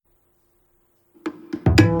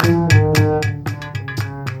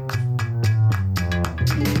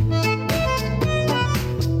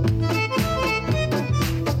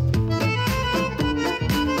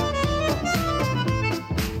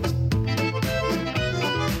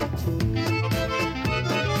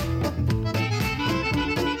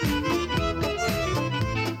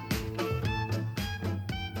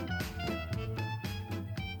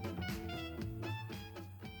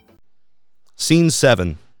Scene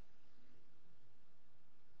 7.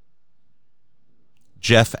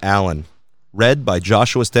 Jeff Allen. Read by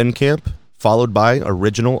Joshua Stenkamp, followed by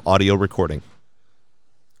original audio recording.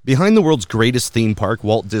 Behind the world's greatest theme park,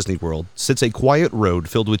 Walt Disney World, sits a quiet road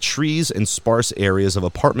filled with trees and sparse areas of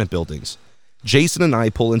apartment buildings. Jason and I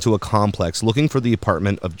pull into a complex looking for the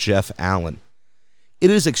apartment of Jeff Allen. It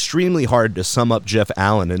is extremely hard to sum up Jeff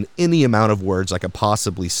Allen in any amount of words I could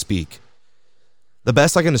possibly speak. The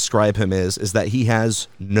best I can describe him is that he has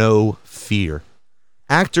no fear.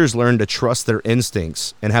 Actors learn to trust their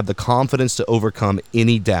instincts and have the confidence to overcome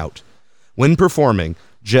any doubt. When performing,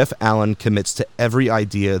 Jeff Allen commits to every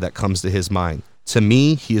idea that comes to his mind. To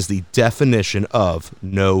me, he is the definition of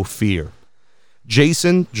no fear.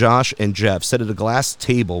 Jason, Josh, and Jeff sit at a glass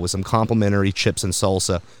table with some complimentary chips and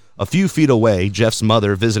salsa. A few feet away, Jeff's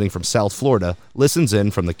mother, visiting from South Florida, listens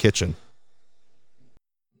in from the kitchen.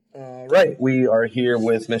 All right, we are here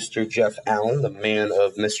with Mr. Jeff Allen, the man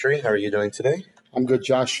of mystery. How are you doing today? I'm good,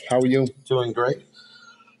 Josh. How are you? Doing great.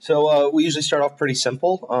 So we usually start off pretty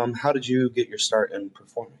simple. How did you get your start in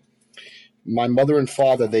performing? My mother and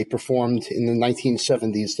father, they performed in the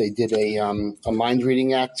 1970s. They did a mind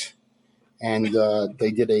reading act, and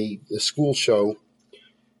they did a school show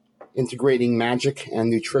integrating magic and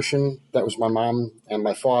nutrition. That was my mom, and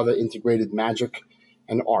my father integrated magic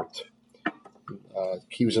and art.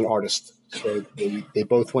 He was an artist. So they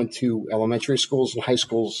both went to elementary schools and high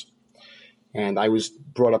schools, and I was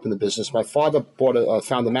brought up in the business. My father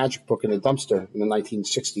found a magic book in a dumpster in the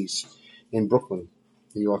 1960s in Brooklyn,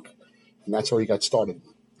 New York, and that's how he got started.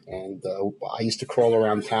 And I used to crawl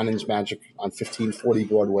around Tannen's Magic on 1540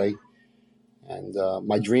 Broadway, and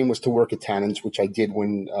my dream was to work at Tannen's, which I did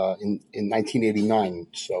when in 1989,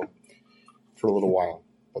 so for a little while.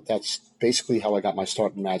 But that's basically how I got my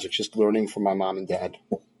start in magic, just learning from my mom and dad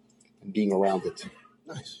and being around it.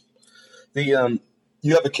 Nice. You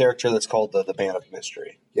have a character that's called the Man of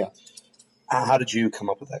Mystery. Yeah. How did you come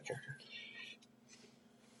up with that character?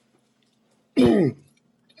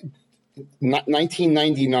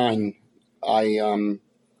 1999, I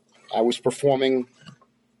was performing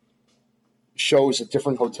shows at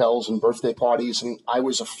different hotels and birthday parties, and I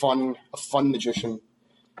was a fun magician,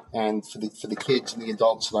 and for the kids and the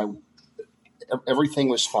adults, and everything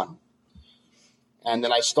was fun. And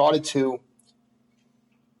then I started to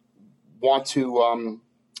want to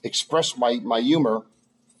express my humor,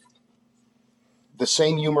 the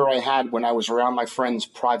same humor I had when I was around my friends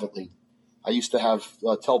privately. I used to have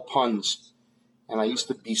tell puns, and I used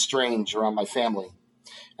to be strange around my family.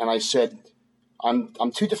 And I said, I'm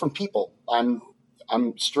two different people. I'm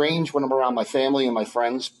strange when I'm around my family and my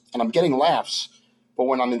friends, and I'm getting laughs. But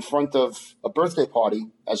when I'm in front of a birthday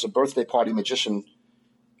party, as a birthday party magician,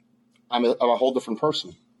 I'm a whole different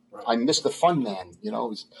person. Right. I miss the fun man, you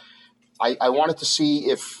know. I wanted to see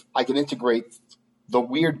if I could integrate the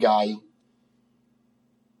weird guy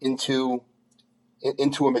into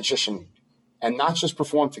a magician, and not just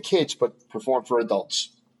perform for kids, but perform for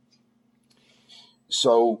adults.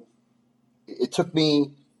 So it took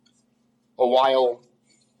me a while.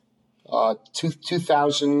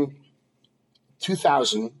 2000,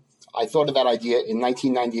 I thought of that idea in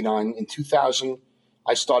 1999. In 2000,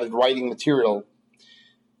 I started writing material,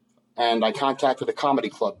 and I contacted a comedy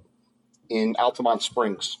club in Altamont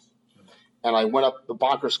Springs, and I went up the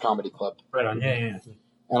Bonkers Comedy Club. Right on, yeah.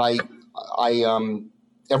 And I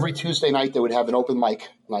every Tuesday night they would have an open mic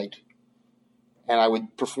night, and I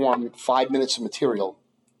would perform 5 minutes of material,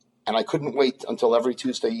 and I couldn't wait until every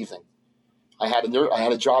Tuesday evening. I had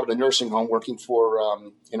a job at a nursing home working for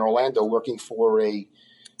in Orlando, working for an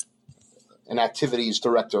activities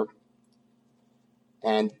director,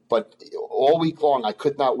 but all week long I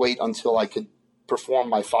could not wait until I could perform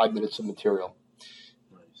my 5 minutes of material.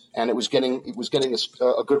 Nice. And it was getting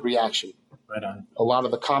a good reaction. Right on. A lot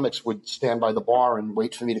of the comics would stand by the bar and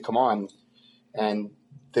wait for me to come on, and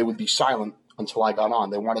they would be silent until I got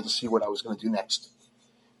on. They wanted to see what I was going to do next,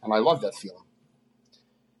 and I loved that feeling.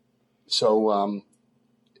 So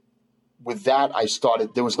with that, I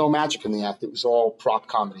started. There was no magic in the act; it was all prop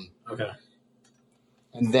comedy. Okay.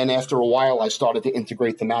 And then after a while, I started to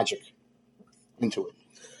integrate the magic into it.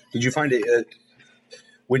 Did you find it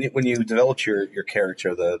when you developed your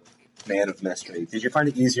character, the Man of Mystery? Did you find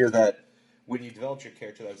it easier that when you developed your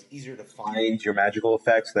character, that it was easier to find your magical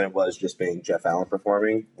effects than it was just being Jeff Allen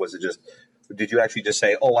performing? Was it just? Did you actually just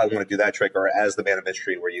say, "Oh, I want to do that trick," or as the Man of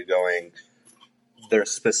Mystery, were you going, "There are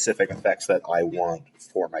specific effects that I want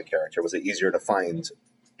for my character"? Was it easier to find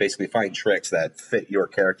tricks that fit your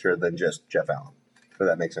character than just Jeff Allen? If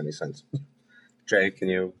that makes any sense. Jay, can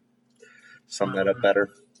you sum that up better?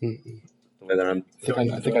 Mm-hmm. and then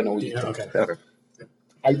I think I know what you're talking about. Okay.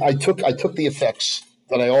 I took the effects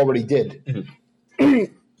that I already did,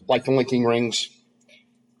 like the linking rings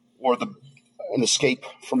or an escape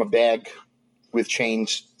from a bag with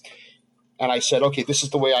chains, and I said, okay, this is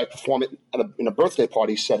the way I perform it in a birthday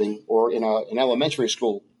party setting or in an elementary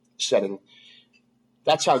school setting.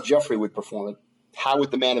 That's how Jeffrey would perform it. How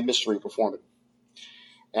would the Man of Mystery perform it?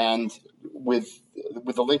 And with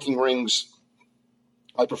the linking rings,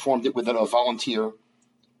 I performed it with a volunteer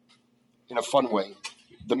in a fun way.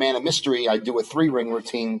 The Man of Mystery, I do a 3-ring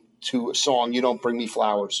routine to a song, "You Don't Bring Me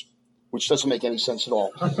Flowers," which doesn't make any sense at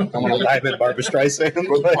all. And when I'm in Barbra Streisand.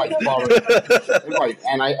 Right.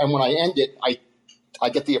 And when I end it, I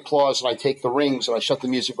get the applause and I take the rings and I shut the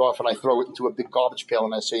music off and I throw it into a big garbage pail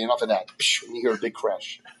and I say, enough of that. And you hear a big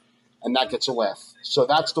crash. And that gets a laugh. So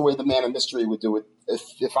that's the way the Man of Mystery would do it.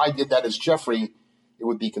 If I did that as Jeffrey, it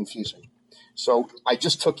would be confusing. So I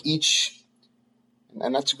just took each,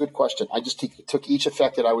 and that's a good question. I just took each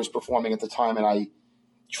effect that I was performing at the time and I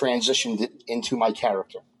transitioned it into my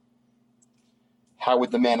character. How would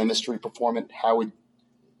the Man of Mystery perform it? How would,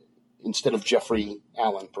 instead of Jeffrey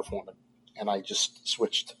Allen, perform it? And I just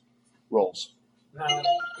switched roles. That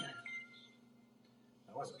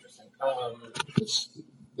was interesting.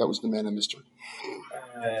 That was the Man of Mystery.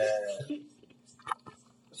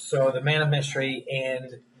 So the Man of Mystery,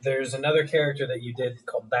 and there's another character that you did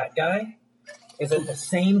called That Guy. Is it the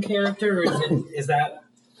same character, or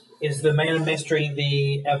is the Man of Mystery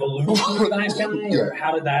the evolution of That Guy, or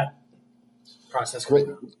how did that process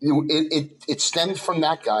go? It stemmed from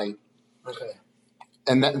That Guy. Okay.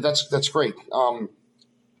 And that's great.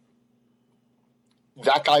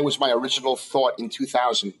 That Guy was my original thought in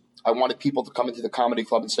 2000. I wanted people to come into the comedy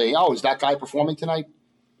club and say, "Oh, is that guy performing tonight?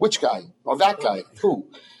 Which guy? Oh, that guy. Who?"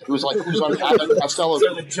 It was like, "Who's on Costello?"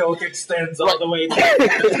 So the joke extends all the way.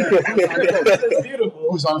 That's beautiful.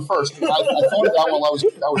 Who's on first? I thought of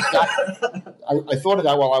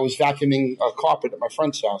that while I was vacuuming a carpet at my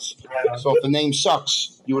friend's house. So if the name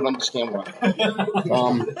sucks, you would understand why.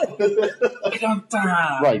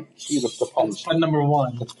 Right. See the puns. Fun number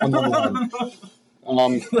one. That's fun number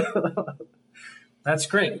one. That's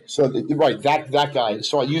great. So that guy.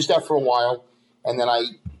 So I used that for a while, and then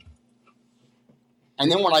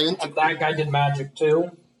when That Guy did magic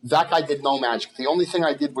too. That Guy did no magic. The only thing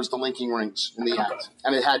I did was the linking rings in the act,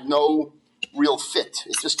 and it had no real fit.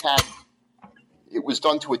 It was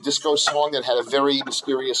done to a disco song that had a very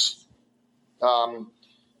mysterious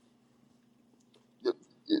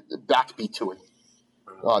backbeat to it.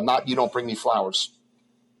 Not "You Don't Bring Me Flowers,"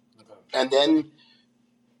 and then.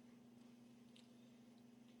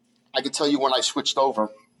 I could tell you when I switched over,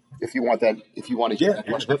 if you want to hear that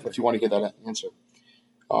question, if you want to hear that answer.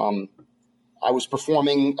 I was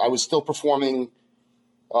still performing.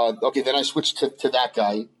 Then I switched to That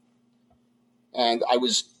Guy, and I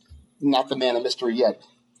was not the Man of Mystery yet.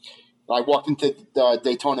 I walked into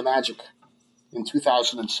Daytona Magic in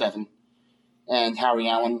 2007, and Harry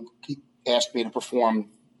Allen asked me to perform.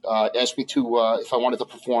 Asked me to if I wanted to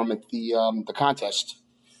perform at the contest.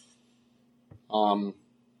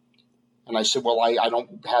 And I said, "Well, I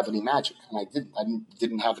don't have any magic," and I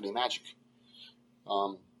didn't have any magic.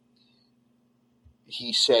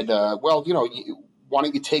 He said, "Well, why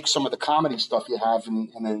don't you take some of the comedy stuff you have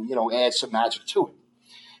and then add some magic to it?"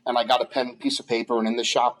 And I got a pen and piece of paper, and in the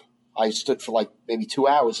shop I stood for like maybe 2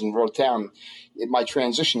 hours and wrote down my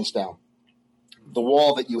transitions down. The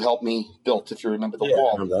wall that you helped me build, if you remember the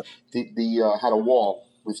wall, had a wall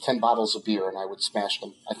with 10 bottles of beer, and I would smash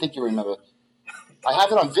them. I think you remember. I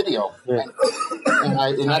have it on video,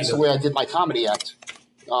 and that's the way I did my comedy act.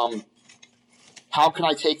 How can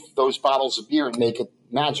I take those bottles of beer and make it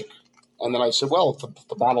magic? And then I said, well, if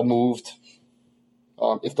the bottle moved,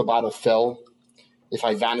 if the bottle fell, if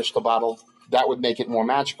I vanished the bottle, that would make it more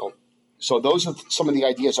magical. So those are some of the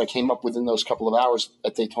ideas I came up with in those couple of hours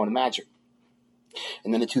at Daytona Magic.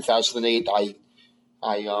 And then in 2008, I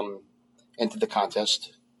entered the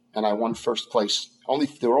contest, and I won first place.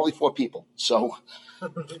 There were only 4 people, so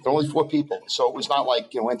it was not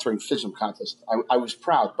like entering FISM contest. I was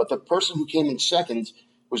proud, but the person who came in second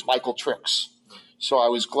was Michael Trix. So I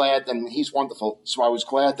was glad, and he's wonderful. So I was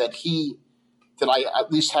glad that I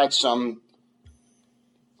at least had some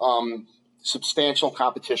substantial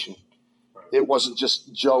competition. It wasn't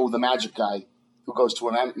just Joe, the magic guy, who goes to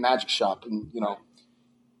a magic shop, and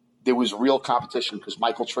there was real competition because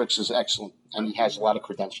Michael Trix is excellent and he has a lot of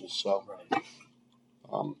credentials. So.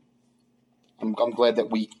 I'm glad that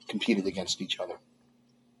we competed against each other.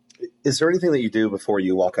 Is there anything that you do before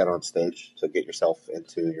you walk out on stage to get yourself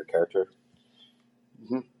into your character?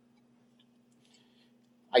 Mm-hmm.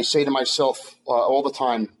 I say to myself all the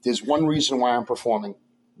time, there's one reason why I'm performing,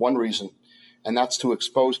 one reason, and that's to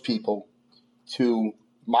expose people to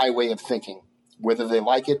my way of thinking. Whether they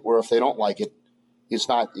like it or if they don't like it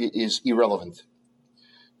is irrelevant.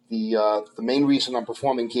 The main reason I'm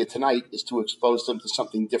performing here tonight is to expose them to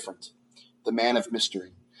something different, the man of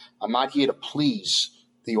mystery. I'm not here to please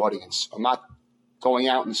the audience. I'm not going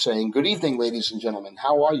out and saying, good evening, ladies and gentlemen.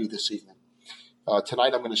 How are you this evening?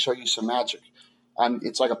 Tonight I'm going to show you some magic.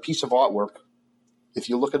 It's like a piece of artwork. If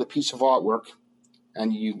you look at a piece of artwork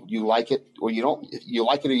and you like it or you don't, if you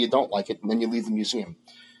like it or you don't like it, and then you leave the museum.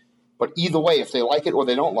 But either way, if they like it or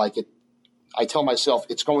they don't like it, I tell myself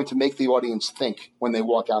it's going to make the audience think when they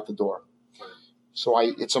walk out the door. So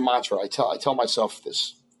it's a mantra. I tell myself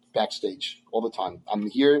this backstage all the time. I'm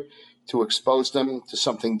here to expose them to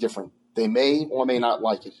something different. They may or may not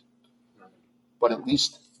like it, but at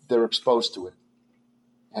least they're exposed to it.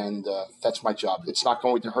 And that's my job. It's not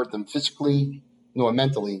going to hurt them physically nor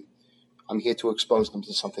mentally. I'm here to expose them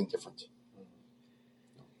to something different.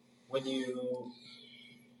 When you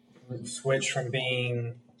switch from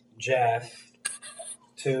being Jeff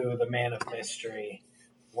to the man of mystery,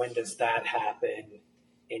 when does that happen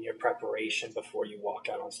in your preparation before you walk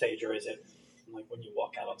out on stage? Or is it like when you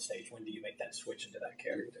walk out on stage, when do you make that switch into that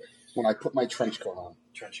character? When I put my trench coat on.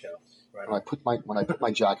 Trench coat, right. When I put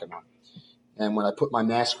my jacket on. And when I put my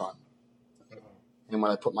mask on. And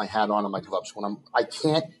when I put my hat on and my gloves. I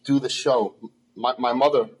can't do the show. My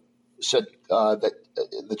mother said that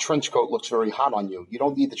the trench coat looks very hot on you. You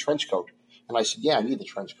don't need the trench coat. And I said, yeah, I need the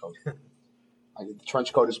trench coat. The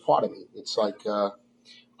trench coat is part of me. It's like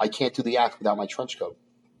I can't do the act without my trench coat.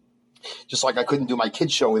 Just like I couldn't do my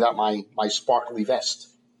kids show without my sparkly vest.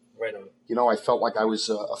 Right on. You know, I felt like I was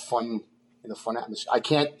in a fun atmosphere. I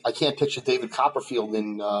can't picture David Copperfield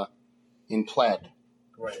in plaid.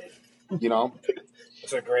 Right. You know?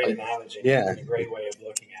 It's a great analogy. Yeah. It's a great way of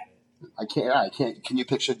looking at it. I can't. Can you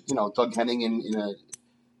picture, Doug Henning in a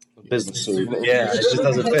Business suit. Yeah, it just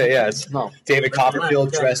doesn't fit. Yeah, it's no. David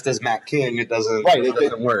Copperfield dressed as Matt King. It doesn't. Right, It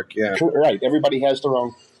doesn't work. Yeah. Right. Everybody has their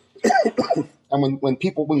own. And when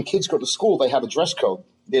kids go to school, they have a dress code.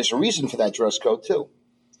 There's a reason for that dress code too.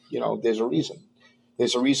 There's a reason.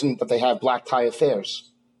 There's a reason that they have black tie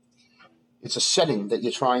affairs. It's a setting that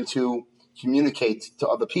you're trying to communicate to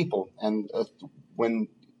other people, and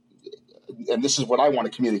this is what I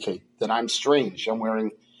want to communicate, that I'm strange. I'm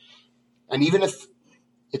wearing, and even if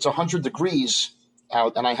it's 100 degrees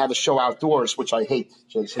out and I have a show outdoors, which I hate,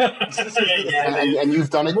 Jason. and you've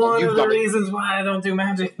done it. One you've of the done reasons why I don't do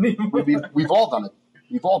magic anymore. We've all done it.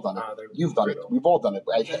 We've all done it. You've done it. brutal. We've all done it.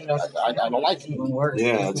 I don't like it.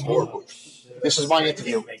 Yeah, it's horrible. This is my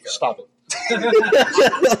interview. Stop it.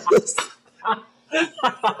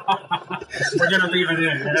 We're gonna leave it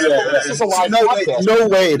in. This is a live No, podcast. no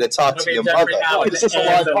way to talk to your mother. This is a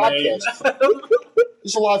live podcast.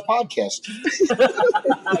 This is a live podcast.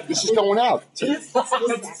 This is going out. Take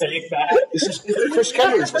that. This is Chris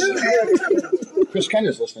Kenner's listening. Chris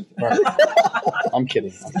Kenner's listening. Right. I'm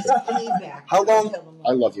kidding. How long?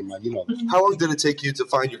 I love you, man. You know that. How long did it take you to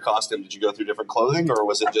find your costume? Did you go through different clothing, or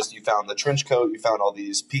was it just you found the trench coat, you found all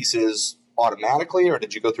these pieces automatically, or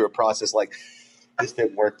did you go through a process like this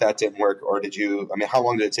didn't work, that didn't work, or did you? I mean, how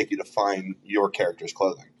long did it take you to find your character's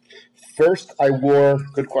clothing? First, I wore.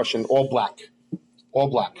 Good question. All black.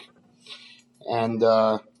 And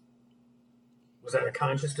Was that a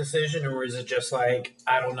conscious decision, or is it just like,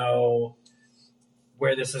 I don't know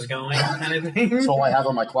where this is going kind of thing? that's all I have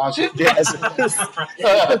in my closet. Yes.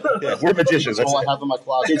 Yeah, we're magicians. That's all I have in my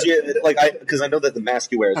closet. Did you because I know that the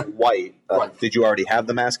mask you wear is white. Right. Did you already have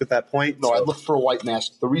the mask at that point? No, I looked for a white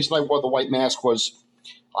mask. The reason I wore the white mask was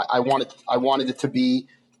I wanted it to be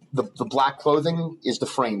the black clothing is the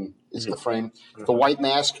frame. The frame. The white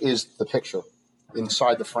mask is the picture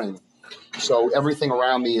inside the frame. So everything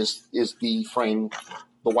around me is the frame.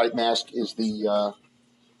 The white mask is the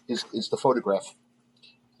photograph.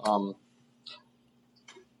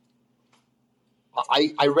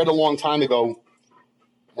 I read a long time ago,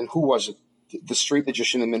 and who was it? The street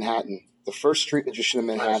magician in Manhattan. The first street magician in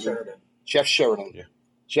Manhattan. Jeff Sheridan. Yeah.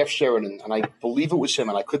 Jeff Sheridan, and I believe it was him,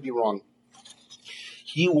 and I could be wrong.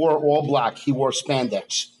 He wore all black. He wore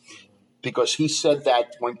spandex because he said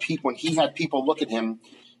that when he had people look at him,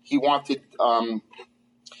 he wanted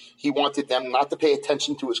them not to pay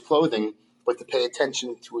attention to his clothing, but to pay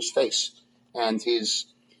attention to his face and his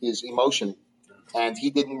emotion, and he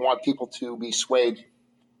didn't want people to be swayed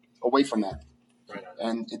away from that. Right.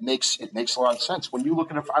 And it makes a lot of sense. When you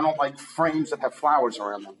look at I don't like frames that have flowers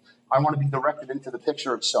around them. I want to be directed into the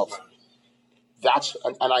picture itself. That's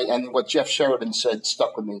and what Jeff Sheridan said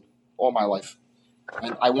stuck with me all my life.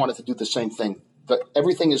 and I wanted to do the same thing.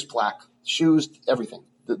 Everything is black, shoes, everything.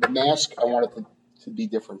 The mask, I wanted to be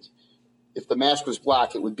different. If the mask was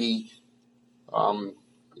black, it would be. I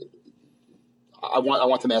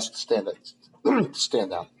want the mask to stand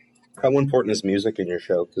out. How important is music in your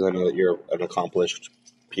show? Because I know that you're an accomplished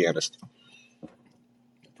pianist.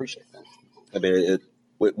 Appreciate that. I mean,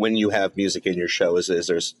 when you have music in your show,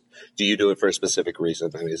 do you do it for a specific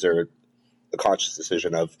reason? I mean, is there a conscious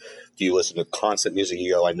decision of, do you listen to constant music?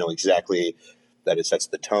 You go, I know exactly that it sets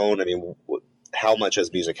the tone. I mean, how much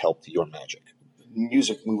has music helped your magic?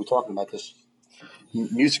 Music, we were talking about this.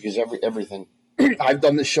 Music is everything. I've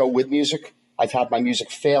done this show with music. I've had my music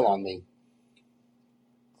fail on me.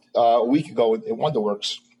 A week ago at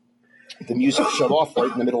Wonderworks, the music shut off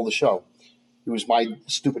right in the middle of the show. It was my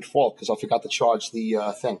stupid fault because I forgot to charge the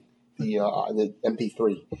the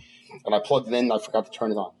MP3, and I plugged it in and I forgot to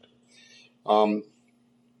turn it on.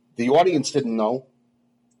 The audience didn't know.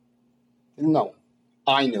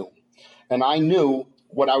 I knew, and I knew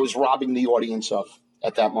what I was robbing the audience of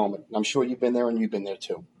at that moment. And I'm sure you've been there and you've been there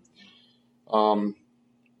too. So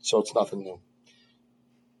it's nothing new.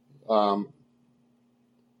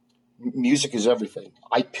 Music is everything.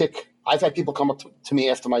 I've had people come up to me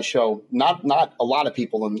after my show, not a lot of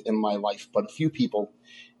people in my life, but a few people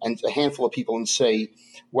and a handful of people, and say,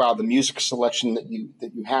 wow, the music selection that you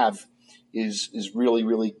have is really,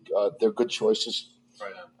 really, they're good choices.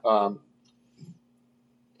 Right.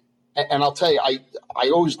 And I'll tell you, I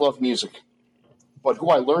always loved music, but who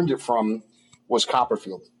I learned it from was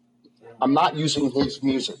Copperfield. I'm not using his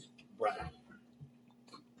music. Right.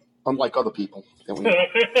 Unlike other people.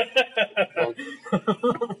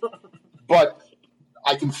 But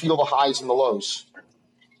I can feel the highs and the lows.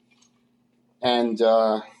 And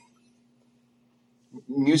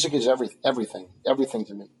music is everything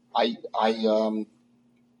to me.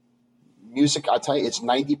 Music, I tell you, it's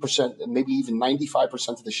 90%, maybe even 95%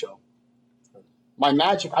 of the show. My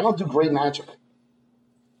magic, I don't do great magic.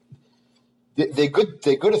 They're good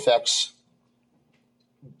effects.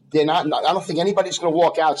 They're not. I don't think anybody's going to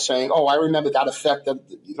walk out saying, "Oh, I remember that effect.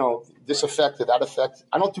 This effect or that effect."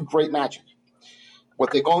 I don't do great magic.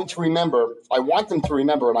 What they're going to remember, I want them to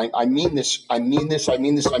remember, and I mean this. I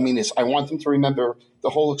want them to remember the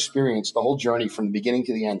whole experience, the whole journey from the beginning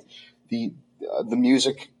to the end. The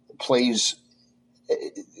music plays.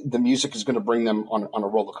 The music is going to bring them on a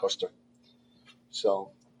roller coaster.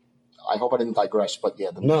 So, I hope I didn't digress, but yeah.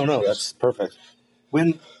 No, that's perfect.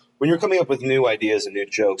 When you're coming up with new ideas and new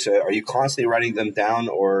jokes, are you constantly writing them down,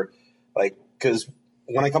 or because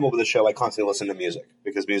when I come up with a show, I constantly listen to music,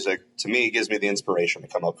 because music to me gives me the inspiration to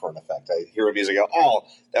come up for an effect. I hear a music,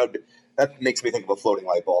 that makes me think of a floating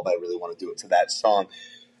light bulb. I really want to do it to that song.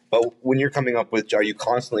 But when you're coming up with, are you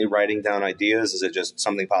constantly writing down ideas? Is it just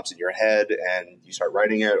something pops in your head and you start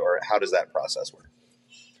writing it, or how does that process work?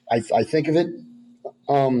 I think of it.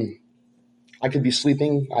 I could be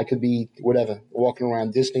sleeping. I could be whatever, walking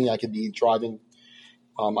around Disney. I could be driving.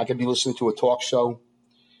 I could be listening to a talk show.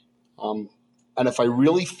 And if I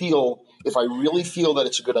really feel that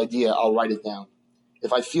it's a good idea, I'll write it down.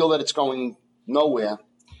 If I feel that it's going nowhere,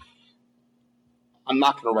 I'm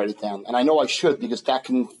not going to write it down. And I know I should, because that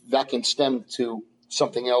can stem to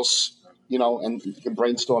something else, and you can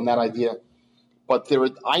brainstorm that idea. But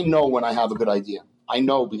I know when I have a good idea. I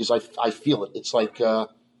know because I feel it. It's like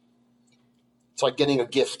getting a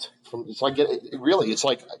gift it's like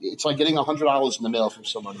getting $100 in the mail from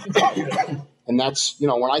somebody. And that's,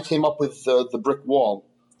 when I came up with the brick wall,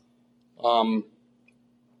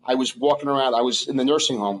 I was walking around. I was in the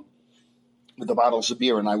nursing home with the bottles of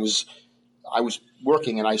beer, and I was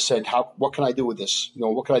working, and I said, what can I do with this?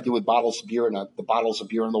 What can I do with bottles of beer and the bottles of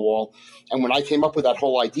beer on the wall? And when I came up with that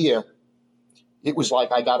whole idea, it was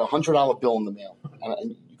like I got a $100 bill in the mail,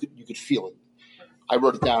 and you could feel it. I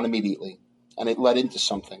wrote it down immediately, and it led into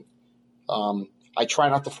something. I try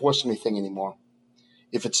not to force anything anymore.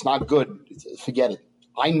 If it's not good, forget it.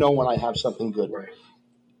 I know when I have something good. Right.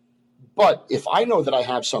 But if I know that I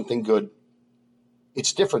have something good,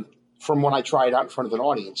 it's different from when I try it out in front of an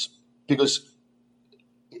audience, because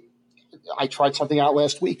I tried something out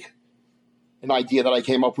last week, an idea that I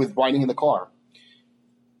came up with riding in the car.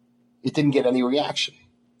 It didn't get any reaction.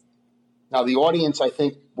 Now, the audience, I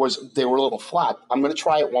think, they were a little flat. I'm going to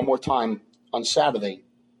try it one more time on Saturday.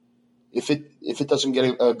 If it doesn't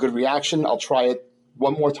get a good reaction, I'll try it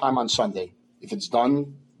one more time on Sunday. If it's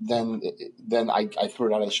done, then I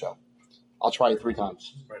threw it out of the show. I'll try it 3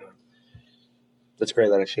 times. Right on. That's great.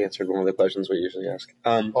 That actually answered one of the questions we usually ask.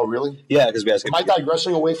 Oh, really? Yeah, because we ask. Am I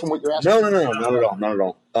digressing away from what you're asking? No, not at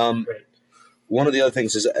all. One of the other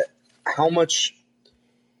things is how much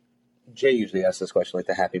Jay usually asks this question, like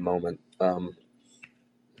the happy moment.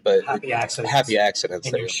 But Happy accidents. Happy accidents.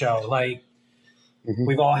 In your show. Like,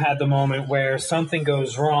 we've all had the moment where something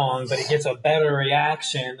goes wrong, but it gets a better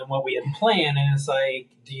reaction than what we had planned. And it's like,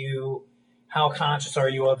 how conscious are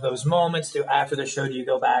you of those moments? After the show, do you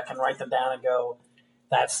go back and write them down and go,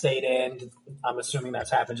 that stayed in? I'm assuming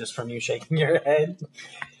that's happened just from you shaking your head.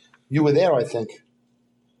 You were there, I think,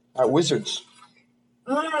 at Wizards.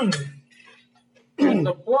 The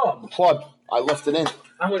plug. The plug. I left it in.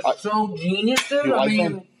 I was so genius, dude. You I like mean,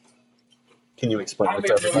 him? Can you explain I it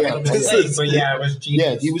mean, to everybody? but yeah, it was genius.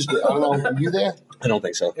 Yeah, he was there. I don't know. Were you there? I don't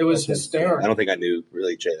think so. It was I hysterical. don't think I knew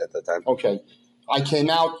really Jay at that time. Okay. I came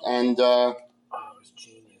out and Oh, it was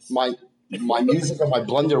genius. my music on my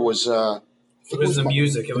blender was It was the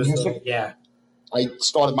music. It was music? yeah. I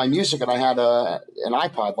started my music and I had an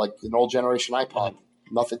iPod, like an old generation iPod.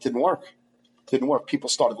 Nothing didn't work. Didn't work. People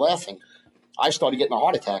started laughing. I started getting a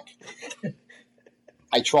heart attack.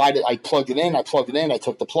 I tried it. I plugged it in. I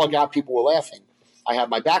took the plug out. People were laughing. I had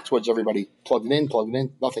my back towards everybody. Plugged it in.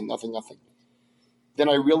 Nothing. Then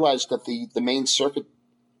I realized that the main circuit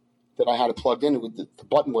that I had it plugged in, the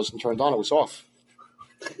button wasn't turned on. It was off.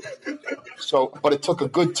 So, but it took a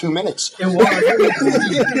good 2 minutes. It was.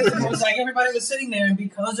 It was like everybody was sitting there, and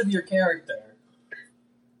because of your character,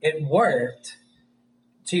 it worked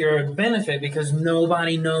to your benefit because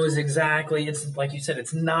nobody knows exactly. It's like you said,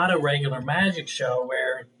 it's not a regular magic show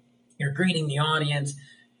where you're greeting the audience.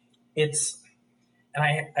 And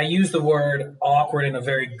I use the word awkward in a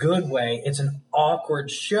very good way. It's an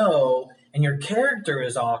awkward show, and your character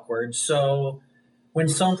is awkward. So when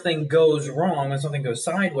something goes wrong, when something goes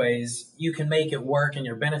sideways, you can make it work in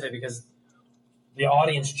your benefit because the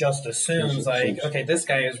audience just assumes, like, okay, this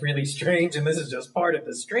guy is really strange, and this is just part of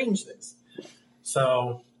the strangeness.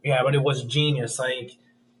 So, yeah, but it was genius. Like,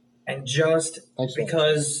 and just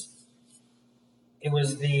because it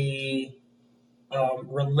was the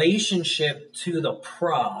relationship to the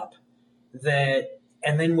prop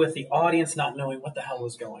and then with the audience not knowing what the hell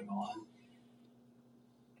was going on,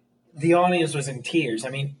 the audience was in tears. I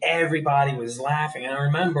mean, everybody was laughing. And I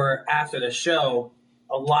remember after the show,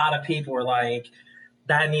 a lot of people were like,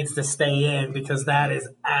 that needs to stay in because that is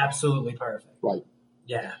absolutely perfect. Right.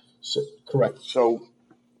 Yeah. So, correct. So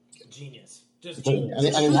Genius. Just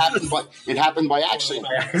genius. and it happened by accident.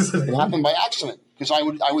 It happened by accident because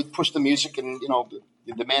I would push the music and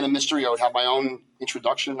the Man of Mystery. I would have my own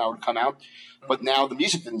introduction. I would come out, but now the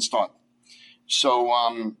music didn't start. So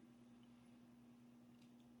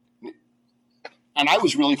and I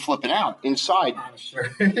was really flipping out inside I'm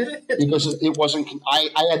sure. because it wasn't.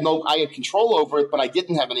 I had control over it, but I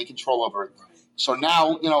didn't have any control over it. So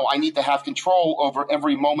now I need to have control over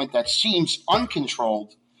every moment that seems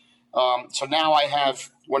uncontrolled. So now I have,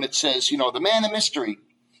 when it says, the Man of Mystery,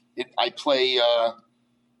 I play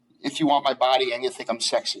If You Want My Body and You Think I'm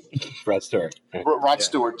Sexy. Rod Stewart. Rod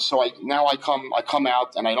Stewart. So I come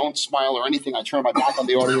out and I don't smile or anything. I turn my back on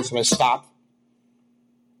the audience and I stop.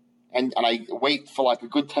 And I wait for like a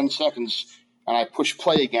good 10 seconds and I push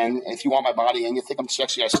play again. If You Want My Body and You Think I'm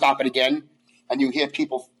Sexy, I stop it again. And you hear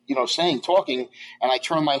people, talking. And I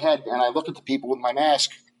turn my head and I look at the people with my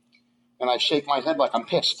mask and I shake my head like I'm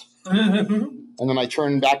pissed. And then I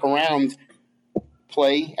turn back around,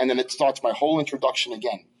 play, and then it starts my whole introduction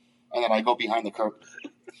again. And then I go behind the curtain.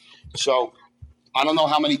 So I don't know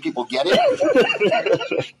how many people get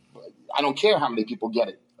it. I don't care how many people get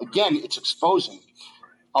it. Again, it's exposing.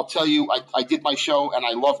 I'll tell you, I did my show and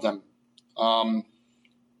I love them. And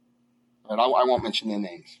I won't mention their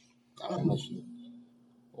names. I won't mention it.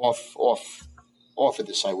 Off of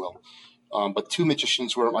this I will. But two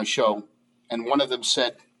magicians were at my show, and one of them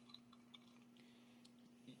said,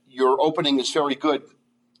 your opening is very good,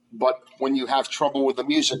 but when you have trouble with the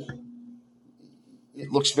music,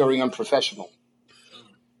 it looks very unprofessional.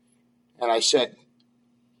 And I said,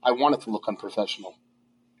 I want it to look unprofessional.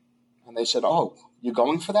 And they said, oh, you're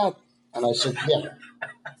going for that? And I said, yeah.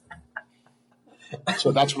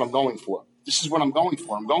 So that's what I'm going for. This is what I'm going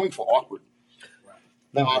for. I'm going for awkward.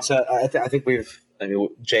 No, I think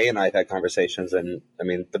Jay and I have had conversations, and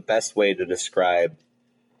the best way to describe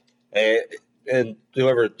and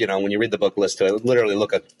whoever, when you read the book, list it, literally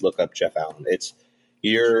look up Jeff Allen. It's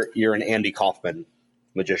you're an Andy Kaufman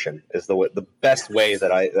magician is the best way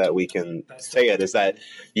that we can say it, is that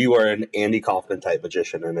you are an Andy Kaufman type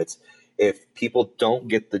magician. And it's, if people don't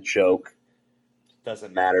get the joke, it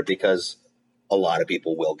doesn't matter, because a lot of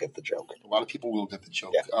people will get the joke. A lot of people will get the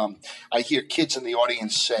joke. Yeah. I hear kids in the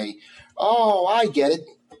audience say, oh, I get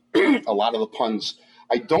it. A lot of the puns.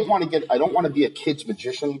 I don't want to be a kid's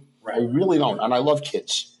magician. Right. I really don't. And I love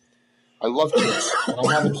kids. I love kids. I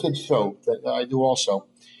don't have a kids show that I do also.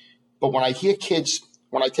 But when I hear kids,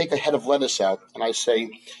 when I take a head of lettuce out and I say,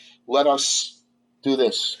 let us do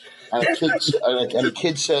this, and a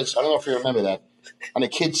kid says, I don't know if you remember that, and a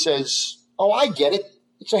kid says, oh, I get it.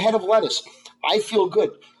 It's a head of lettuce. I feel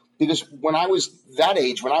good. Because when I was that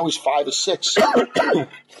age, when I was 5 or 6,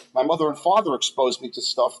 my mother and father exposed me to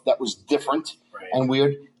stuff that was different and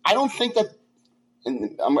weird. I don't think that,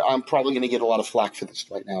 and I'm probably going to get a lot of flack for this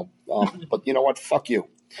right now, but you know what? Fuck you.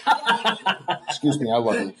 Excuse me, I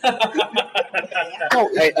love you.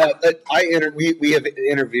 We have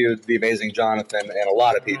interviewed the amazing Jonathan and a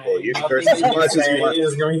lot of people. You can curse as much as you want.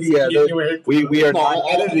 We are not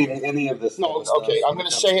editing any of this. No, okay. I'm going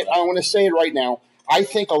to say it. I want to say it right now. I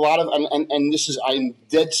think a lot of, and this is, I'm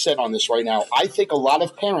dead set on this right now. I think a lot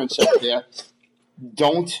of parents out there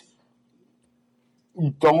don't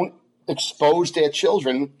expose their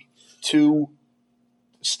children to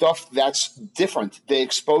stuff that's different. They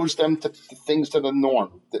expose them to things that are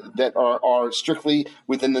norm, that are strictly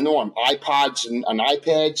within the norm. iPods and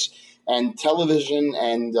iPads and television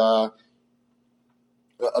and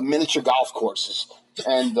miniature golf courses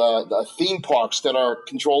and the theme parks that are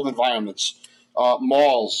controlled environments.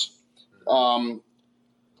 Malls. Not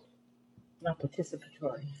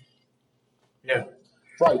participatory. Yeah.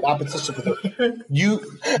 Right, not participatory. You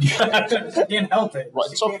can't help it.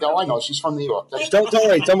 Right, so no, I know she's from New York. Don't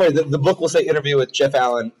worry. The book will say interview with Jeff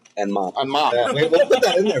Allen and Mom. And Mom. Yeah, we'll put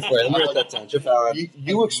that in there for you. Let me write that down. Jeff Allen.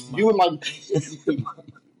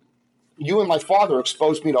 You and my father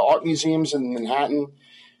exposed me to art museums in Manhattan,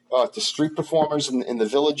 to street performers in the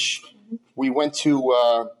Village. We went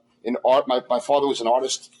to in art. My father was an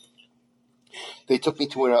artist. They took me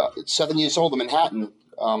to 7 years old in Manhattan.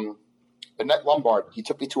 Annette Lombard. He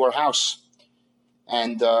took me to her house,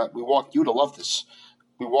 and we walked. You'd have loved this.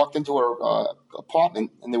 We walked into her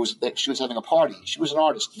apartment, and she was having a party. She was an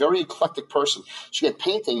artist, very eclectic person. She had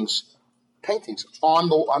paintings on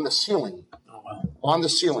the ceiling. Oh, wow. On the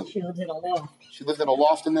ceiling. She lived in a loft. She lived in a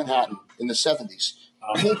loft in Manhattan in the 70s.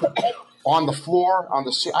 On the floor, on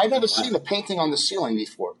the ceiling. I've never seen a painting on the ceiling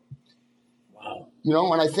before. Wow. You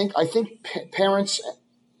know, and I think parents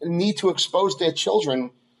need to expose their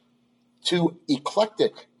children to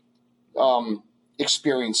eclectic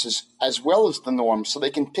experiences as well as the norm, so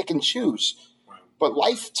they can pick and choose. But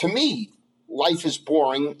to me, life is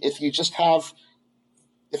boring if you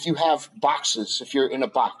have boxes. If you're in a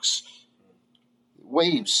box,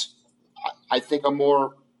 waves, I think are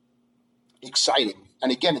more exciting.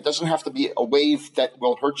 And again, it doesn't have to be a wave that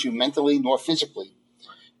will hurt you mentally nor physically,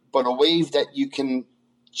 but a wave that you can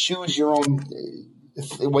choose your own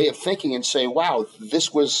way of thinking and say, wow,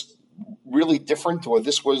 this was really different, or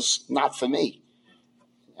this was not for me.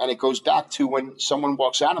 And it goes back to when someone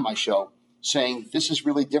walks out of my show saying, this is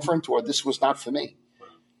really different, or this was not for me.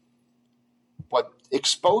 But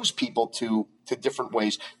expose people to different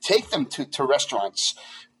ways. Take them to restaurants.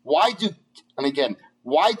 Why do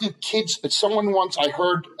kids, someone once I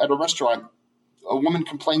heard at a restaurant, a woman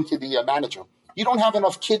complained to the manager, you don't have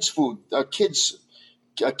enough kid foods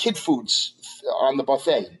on the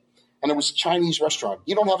buffet. And it was a Chinese restaurant.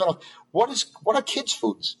 You don't have enough. What are kids'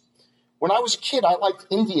 foods? When I was a kid, I liked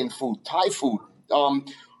Indian food, Thai food. I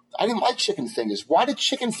didn't like chicken fingers. Why did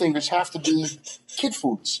chicken fingers have to be kid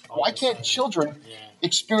foods? Why can't children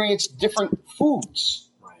experience different foods?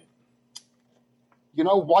 Right. You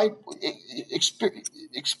know, why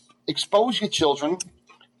expose your children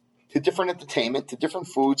to different entertainment, to different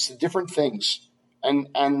foods, to different things,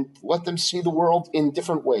 and let them see the world in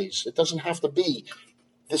different ways. It doesn't have to be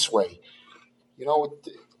this way. You know,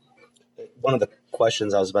 one of the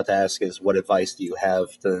questions I was about to ask is, what advice do you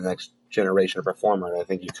have to the next generation of performer? And I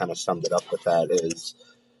think you kind of summed it up with that, is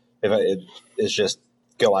just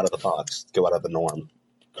go out of the box, go out of the norm.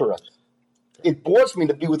 Correct. It bores me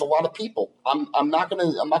to be with a lot of people. I'm not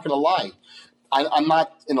gonna lie. I'm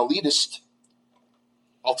not an elitist.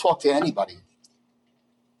 I'll talk to anybody,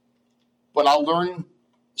 but I'll learn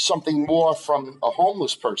something more from a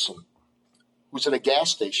homeless person who's at a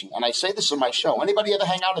gas station. And I say this in my show. Anybody ever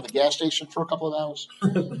hang out at the gas station for a couple of hours?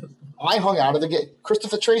 I hung out at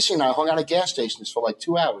Christopher Tracy and I hung out at gas stations for like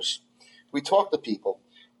 2 hours. We talked to people.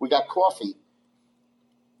 We got coffee.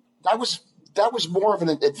 That was more of an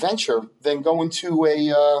adventure than going to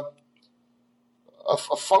a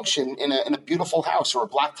function in a beautiful house or a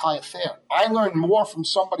black tie affair. I learned more from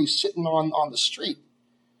somebody sitting on the street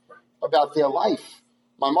about their life.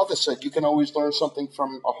 My mother said you can always learn something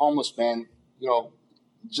from a homeless man, you know,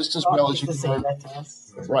 just as well as you can learn.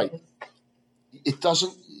 Right. It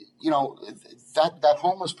doesn't, you know, that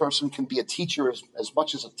homeless person can be a teacher as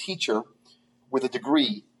much as a teacher with a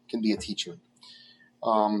degree can be a teacher.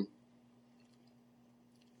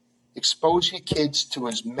 Expose your kids to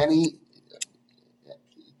as many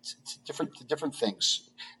different things,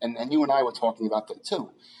 and you and I were talking about that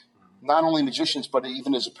too. Not only magicians, but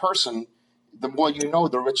even as a person, the more you know,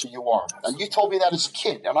 the richer you are. And you told me that as a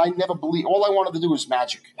kid, and I never believed. All I wanted to do was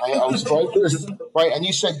magic. I was right, and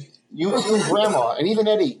you said you and Grandma, and even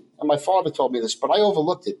Eddie and my father told me this, but I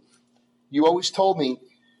overlooked it. You always told me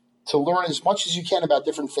to learn as much as you can about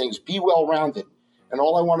different things, be well-rounded, and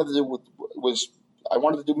all I wanted to do was I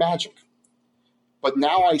wanted to do magic. But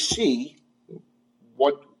now I see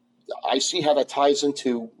how that ties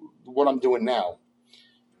into what I'm doing now.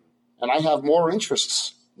 And I have more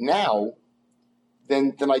interests now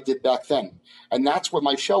than I did back then. And that's what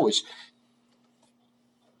my show is.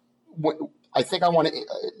 I think I want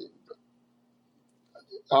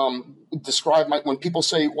to describe when people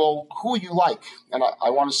say, well, who are you like? And I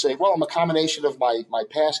want to say, well, I'm a combination of my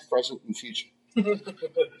past, present, and future.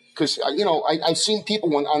 Because I've seen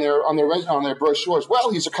people on their brochures.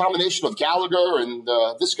 Well, he's a combination of Gallagher and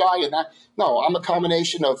this guy and that. No, I'm a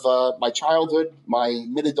combination of my childhood, my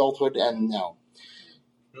mid-adulthood, and now.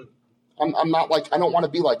 I'm not I don't want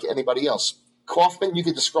to be like anybody else. Kaufman, you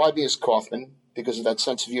could describe me as Kaufman because of that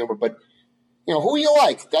sense of humor. But who are you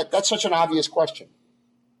like? That's such an obvious question.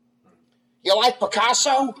 You like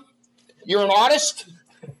Picasso? You're an artist?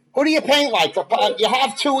 Who do you paint like? You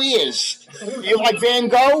have 2 ears. You like Van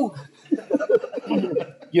Gogh?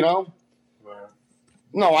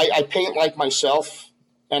 No, I paint like myself,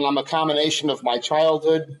 and I'm a combination of my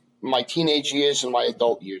childhood, my teenage years, and my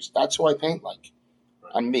adult years. That's who I paint like.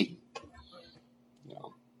 I'm me.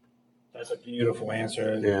 That's a beautiful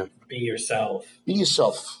answer. Yeah. Be yourself. Be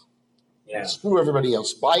yourself. Yeah. Screw everybody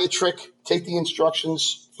else. Buy a trick, take the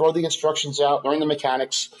instructions, throw the instructions out, learn the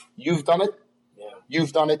mechanics. You've done it.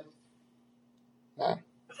 You've done it. Yeah.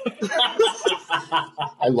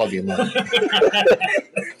 I love you, man.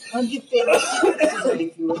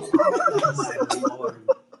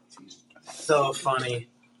 So funny.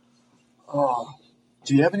 Oh,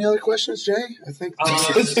 do you have any other questions, Jay? I think.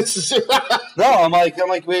 No, I'm like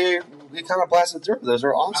we kind of blasted through. Those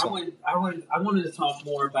are awesome. I wanted to talk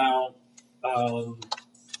more about,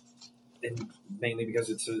 and mainly because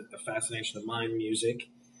it's a fascination of mine, music.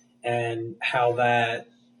 And how that,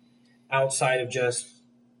 outside of just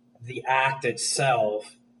the act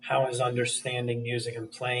itself, how has understanding music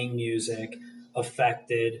and playing music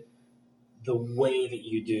affected the way that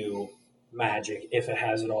you do magic, if it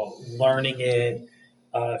has at all? Learning it,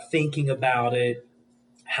 thinking about it,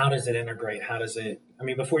 how does it integrate? How does it,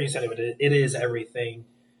 before you said it is everything.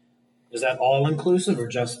 Is that all inclusive or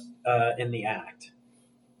just in the act?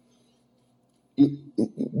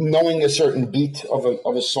 Knowing a certain beat of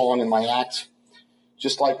a song in my act,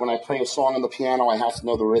 just like when I play a song on the piano, I have to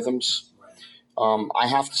know the rhythms. I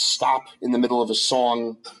have to stop in the middle of a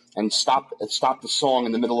song and stop the song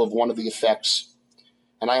in the middle of one of the effects,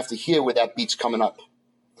 and I have to hear where that beat's coming up.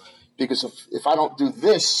 Because if I don't do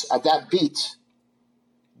this at that beat,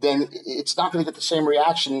 then it's not going to get the same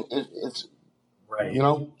reaction. It's right.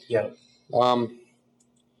 Yeah.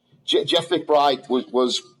 Jeff McBride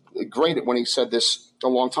was great at when he said this a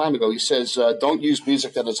long time ago. He says, don't use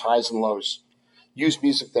music that has highs and lows. Use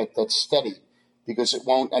music that's steady, because it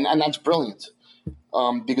won't, and that's brilliant,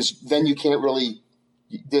 because then you can't really,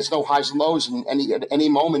 there's no highs and lows, and at any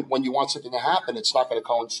moment when you want something to happen, it's not going to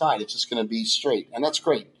coincide. It's just going to be straight, and that's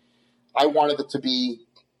great. I wanted it to be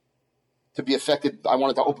affected. I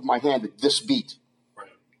wanted to open my hand at this beat,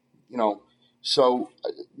 right. So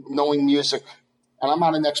knowing music, and I'm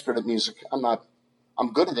not an expert at music.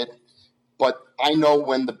 I'm good at it, but I know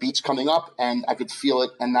when the beat's coming up and I could feel it,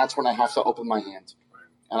 and that's when I have to open my hand.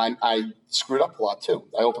 And I screwed up a lot too.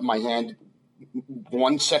 I opened my hand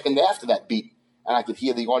 1 second after that beat, and I could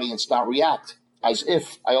hear the audience not react as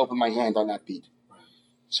if I opened my hand on that beat.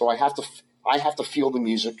 So I have to feel the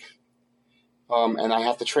music, and I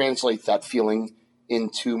have to translate that feeling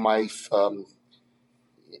into my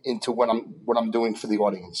into what I'm doing for the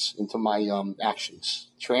audience, into my actions.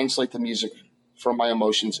 Translate the music from my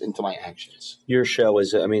emotions into my actions. Your show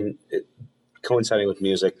is, coinciding with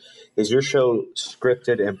music, is your show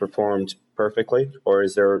scripted and performed perfectly, or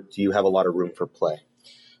do you have a lot of room for play?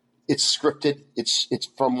 It's scripted. It's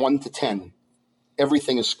from 1 to 10.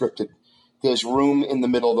 Everything is scripted. There's room in the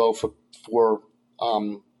middle though for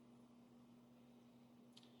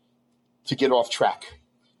to get off track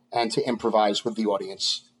and to improvise with the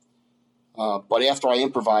audience. But after I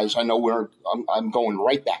improvise, I know I'm going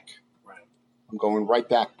right back. I'm going right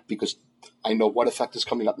back because I know what effect is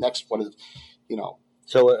coming up next.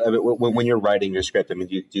 So I mean, when you're writing your script, I mean,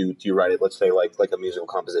 do you write it, let's say, like a musical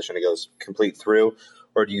composition, it goes complete through,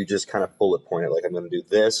 or do you just kind of bullet point it? Like, I'm going to do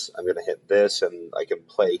this, I'm going to hit this, and I can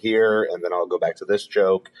play here, and then I'll go back to this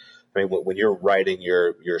joke. I mean, when you're writing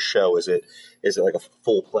your show, is it like a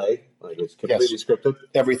full play? Like it's completely scripted?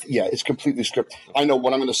 Everything, yeah, it's completely scripted. I know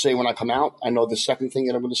what I'm going to say when I come out. I know the second thing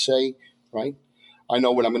that I'm going to say, right? I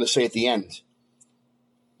know what I'm going to say at the end.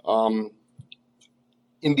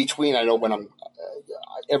 In between, I know when I'm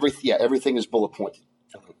everything is bullet pointed.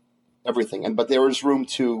 Everything, but there is room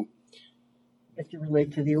to. If you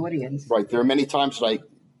relate to the audience, right? There are many times that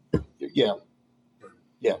yeah.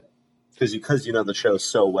 Because you know the show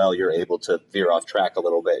so well, you're able to veer off track a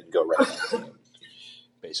little bit and go right back to it,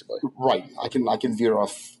 basically. Right. I can veer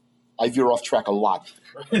off. I veer off track a lot.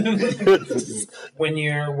 When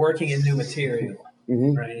you're working in new material,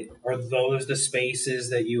 right? Are those the spaces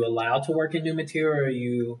that you allow to work in new material, or are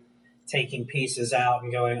you taking pieces out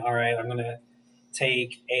and going, all right, I'm going to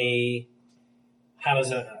take how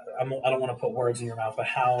does it, I don't want to put words in your mouth, but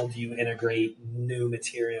how do you integrate new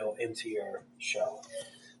material into your show?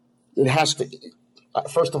 It has to.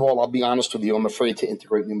 First of all, I'll be honest with you. I'm afraid to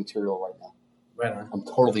integrate new material right now. Right on. I'm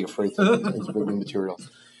totally afraid to integrate new material.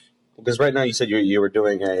 Because right now you said you were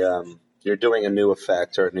doing a new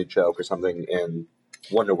effect or a new joke or something in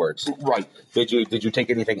Wonderworks. Right. Did you take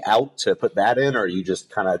anything out to put that in, or are you just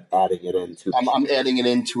kind of adding it into? I'm adding it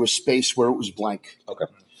into a space where it was blank. Okay.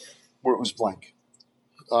 Where it was blank.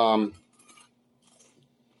 And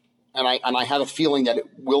I had a feeling that it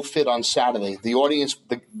will fit on Saturday. The audience,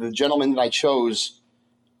 the gentleman that I chose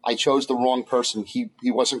the wrong person. He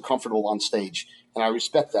wasn't comfortable on stage, and I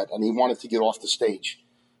respect that. And he wanted to get off the stage,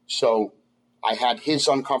 so I had his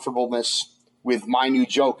uncomfortableness with my new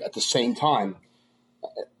joke at the same time.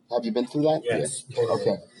 Have you been through that? Yes. Yeah. Totally.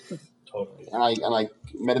 Okay. Totally. And I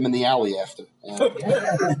met him in the alley after. Taught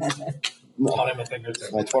him a thing or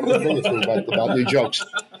two. I taught him a thing or two about new jokes.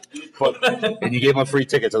 And you gave him a free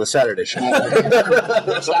ticket to the Saturday show.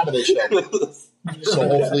 Saturday show. So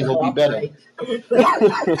hopefully he'll be better.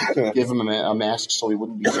 Give him a mask so he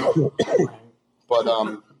wouldn't be sick. But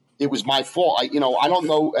it was my fault. I don't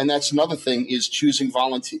know. And that's another thing is choosing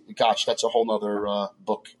volunteer. Gosh, that's a whole other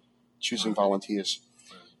book. Choosing volunteers.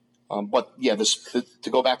 But yeah, to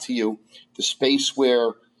go back to you, the space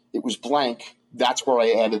where it was blank, that's where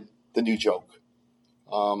I added the new joke.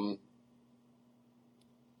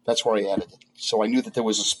 That's where I added it. So I knew that there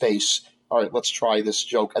was a space. All right, let's try this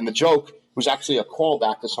joke. And the joke was actually a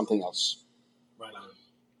callback to something else. Right on.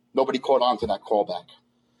 Nobody caught on to that callback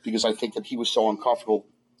because I think that he was so uncomfortable.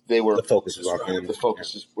 The focus was on him. The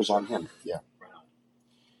focus was on him. Yeah. Right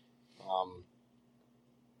on.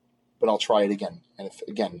 But I'll try it again. And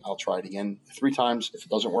I'll try it again 3 times. If it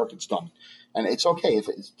doesn't work, it's done. And it's okay. If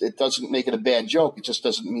it doesn't make it a bad joke, it just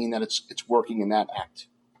doesn't mean that it's working in that act.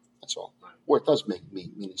 That's all. Or it does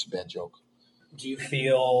mean it's a bad joke. Do you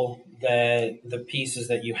feel that the pieces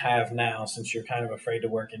that you have now, since you're kind of afraid to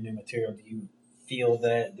work in new material, do you feel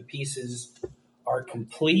that the pieces are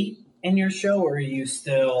complete in your show, or are you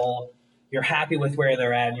you're happy with where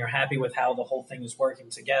they're at and you're happy with how the whole thing is working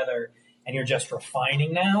together and you're just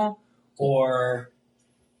refining now? Or,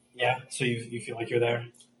 yeah, so you feel like you're there?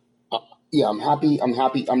 Yeah, I'm happy.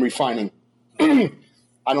 I'm refining. I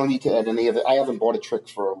don't need to add any of it. I haven't bought a trick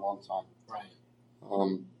for a long time. Right.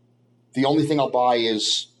 The only thing I'll buy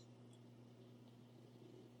is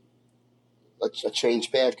a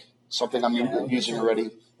change bag, something I'm using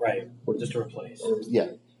already. Right, just to replace.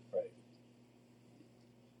 Yeah. Right.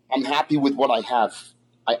 I'm happy with what I have.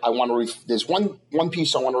 I want to. There's one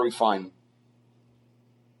piece I want to refine,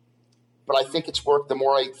 but I think it's worked. The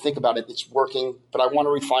more I think about it, it's working. But I want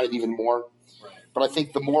to refine it even more. Right. But I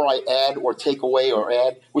think the more I add or take away or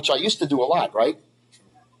add, which I used to do a lot, right?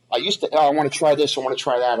 I used to. I want to try this. I want to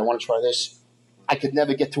try that. I want to try this. I could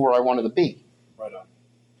never get to where I wanted to be. Right on.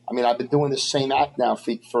 I mean, I've been doing this same act now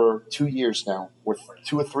for 2 years now, or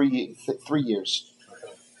 2 or 3 years.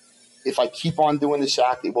 Okay. If I keep on doing this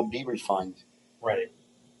act, it will be refined. Right.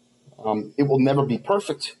 It will never be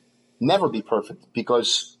perfect,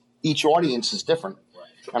 because each audience is different. Right.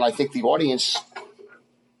 And I think the audience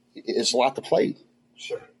is a lot to play.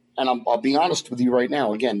 Sure. And I'll be honest with you right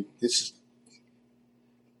now. Again,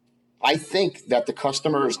 I think that the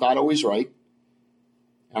customer is not always right.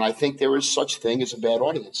 And I think there is such thing as a bad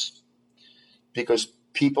audience, because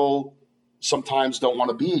people sometimes don't want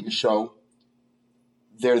to be at your show.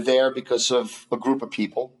 They're there because of a group of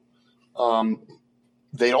people.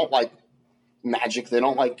 They don't like magic. They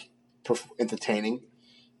don't like entertaining.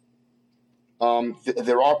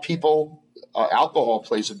 There are people. Alcohol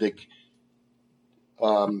plays a big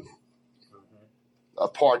a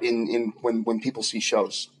part in when people see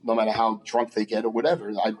shows, no matter how drunk they get or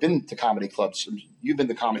whatever. I've been to comedy clubs. You've been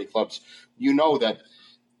to comedy clubs. You know that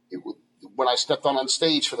when I stepped on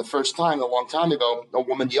stage for the first time a long time ago, a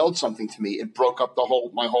woman yelled something to me. It broke up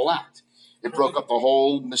my whole act. It broke up the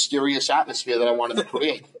whole mysterious atmosphere that I wanted to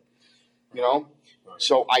create. You know?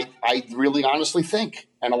 So I really honestly think,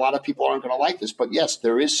 and a lot of people aren't going to like this, but yes,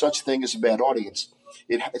 there is such thing as a bad audience.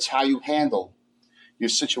 It's how you handle your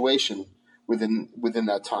situation within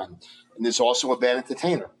that time. And there's also a bad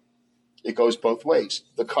entertainer. It goes both ways.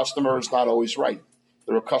 The customer is not always right.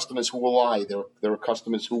 There are customers who will lie. There are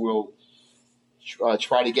customers who will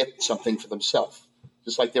try to get something for themselves.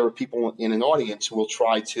 Just like there are people in an audience who will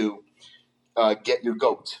try to get your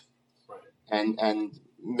goat and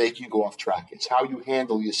make you go off track. It's how you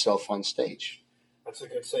handle yourself on stage. That's a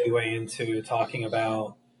good segue into talking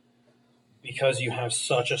about, because you have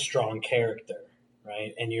such a strong character,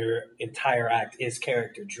 right? And your entire act is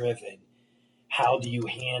character driven. How do you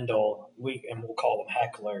handle, and we'll call them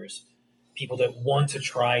hecklers, people that want to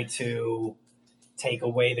try to take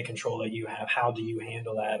away the control that you have? How do you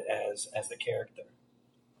handle that as the character?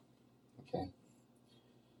 Okay.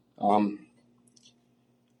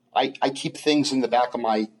 I keep things in the back of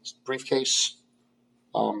my briefcase,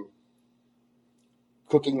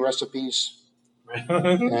 cooking recipes,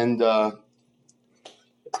 and a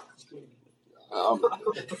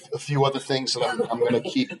few other things that I'm going to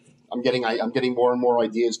keep. I'm getting more and more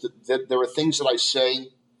ideas. There are things that I say.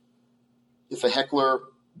 If a heckler,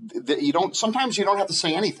 sometimes you don't have to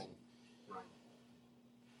say anything.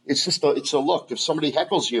 It's just it's a look. If somebody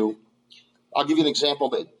heckles you, I'll give you an example.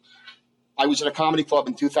 That I was at a comedy club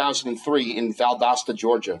in 2003 in Valdosta,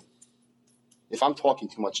 Georgia. If I'm talking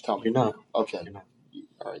too much, tell me. You're not. Okay. You're not.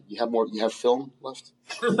 All right. You have more. You have film left?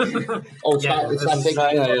 Oh, it's not big.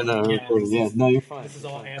 No, you're fine. This is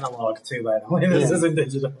all analog too, by the way. This isn't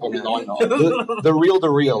digital. I mean, I know. The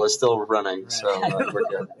reel-to-reel is still running, so we're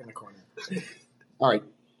good. In the corner. All right.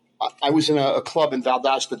 I was in a club in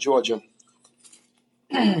Valdosta, Georgia,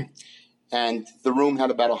 and the room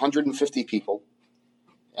had about 150 people,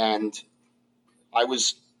 and I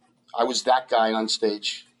was that guy on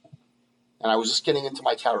stage, and I was just getting into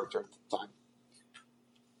my character at the time.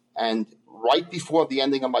 And right before the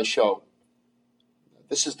ending of my show,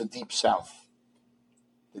 this is the Deep South.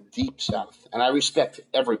 The Deep South. And I respect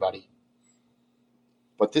everybody.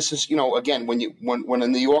 But this is, again, when a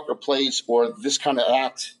New Yorker plays or this kind of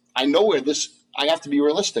act, I know where I have to be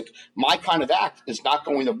realistic. My kind of act is not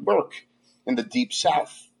going to work in the Deep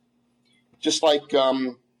South. Just like,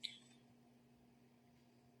 all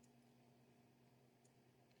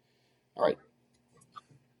right.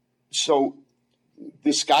 So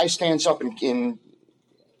this guy stands up and he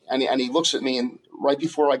looks at me, and right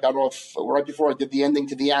before I did the ending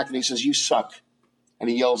to the act, and he says, "You suck." And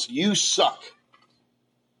he yells, "You suck.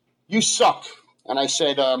 You suck." And I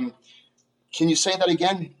said, "Can you say that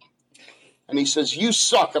again?" And he says, "You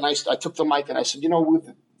suck." And I took the mic and I said,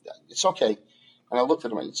 "It's okay." And I looked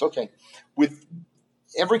at him, it's okay. With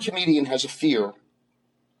every comedian has a fear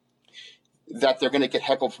that they're going to get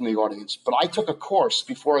heckled from the audience. But I took a course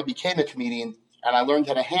before I became a comedian, and I learned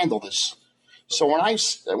how to handle this. So when I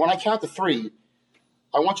count to 3,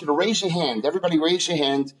 I want you to raise your hand. Everybody raise your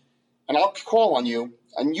hand, and I'll call on you,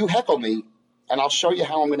 and you heckle me, and I'll show you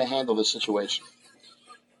how I'm going to handle this situation.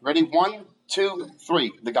 Ready? 1, 2,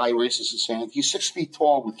 3. The guy raises his hand. He's 6 feet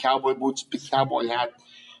tall with cowboy boots, big cowboy hat.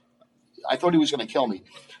 I thought he was going to kill me.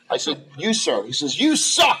 I said, "You, sir." He says, "You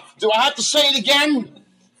suck. Do I have to say it again?"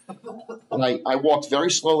 And I walked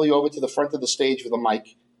very slowly over to the front of the stage with a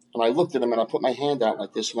mic, and I looked at him, and I put my hand out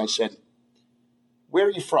like this, and I said, "Where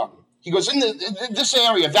are you from?" He goes, in this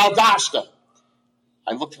area, Valdosta."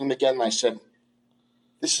 I looked at him again, and I said,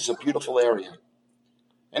 "This is a beautiful area.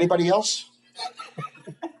 Anybody else?"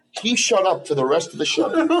 He shut up for the rest of the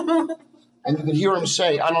show. And you could hear him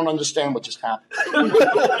say, "I don't understand what just happened."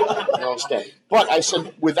 I don't understand. But I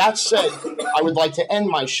said, with that said, I would like to end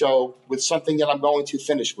my show with something that I'm going to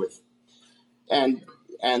finish with. And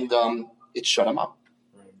it shut him up.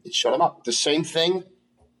 It shut him up. The same thing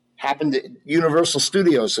happened at Universal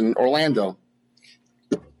Studios in Orlando.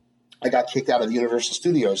 I got kicked out of Universal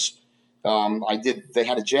Studios. They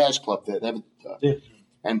had a jazz club there.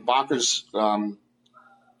 And Bonkers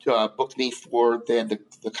booked me they had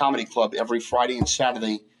the comedy club every Friday and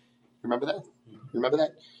Saturday. Remember that?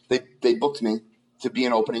 They booked me to be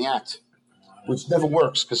an opening act, which never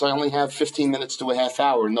works because I only have 15 minutes to a half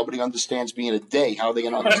hour, and nobody understands me in a day. How are they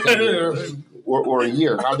going to understand me? Or a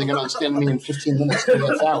year? How are they going to understand me in 15 minutes to a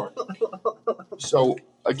half hour? So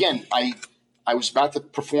again, I was about to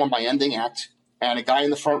perform my ending act, and a guy in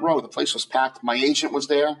the front row. The place was packed. My agent was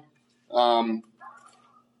there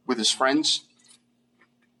with his friends.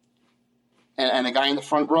 And a guy in the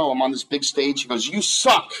front row, I'm on this big stage. He goes, "You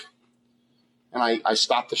suck." And I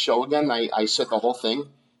stopped the show again. I said the whole thing.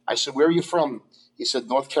 I said, "Where are you from?" He said,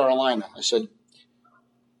 "North Carolina." I said,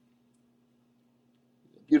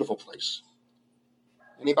 "Beautiful place.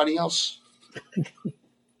 Anybody else?"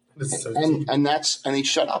 And he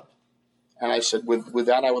shut up. And I said, with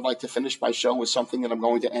that, I would like to finish my show with something that I'm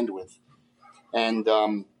going to end with. And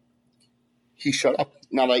he shut up.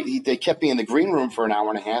 Now, they kept me in the green room for an hour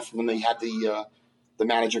and a half, and then they had the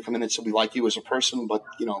manager come in and said, "We like you as a person, but,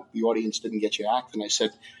 the audience didn't get your act." And I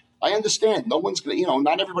said, "I understand. No one's going to,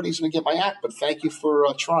 not everybody's going to get my act, but thank you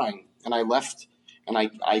for trying." And I left, and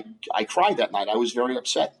I cried that night. I was very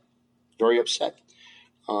upset, very upset.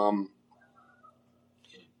 But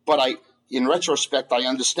in retrospect, I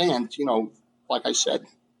understand, like I said,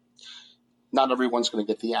 not everyone's going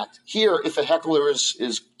to get the act. Here, if a heckler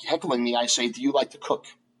is heckling me, I say, "Do you like to cook?"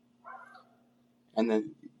 And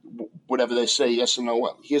then whatever they say, yes or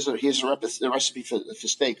no, here's a recipe for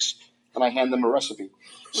steaks. And I hand them a recipe.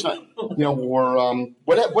 So, or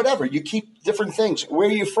whatever. You keep different things. Where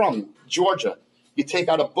are you from? Georgia. You take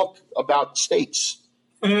out a book about states.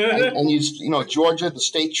 And Georgia, the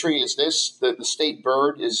state tree is this. The state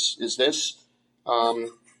bird is this. And,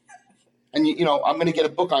 I'm going to get a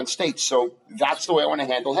book on states. So that's the way I want to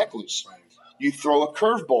handle hecklers. You throw a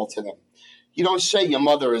curveball to them. You don't say your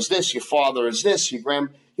mother is this, your father is this, your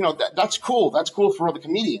that's cool. That's cool for other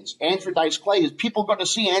comedians. Andrew Dice Clay, people going to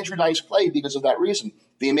see Andrew Dice Clay because of that reason.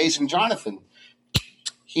 The Amazing Jonathan.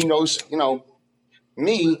 He knows,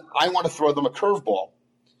 me, I want to throw them a curveball.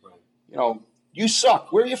 You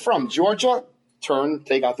suck. Where are you from? Georgia?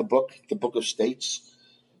 Take out the book of states.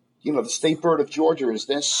 The state bird of Georgia is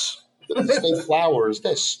this. The state flower is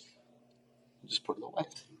this. Just put it away.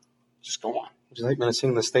 Just go on. Would you like me to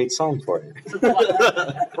sing the state song for you?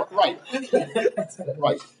 Right.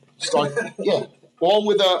 Start, yeah. All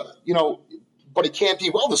with but it can't be,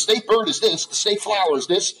 well, the state bird is this, the state flower is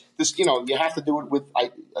this, you have to do it with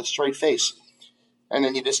a straight face. And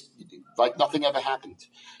then you just, like nothing ever happened,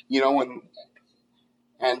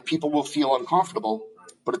 and people will feel uncomfortable,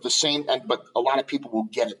 but but a lot of people will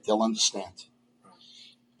get it. They'll understand.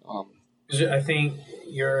 I think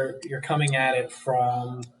you're coming at it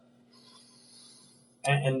from,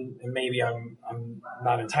 and maybe I'm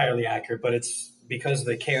not entirely accurate, but it's because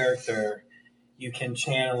the character, you can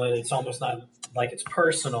channel it. It's almost not like it's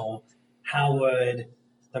personal. How would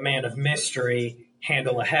the man of mystery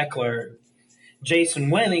handle a heckler? Jason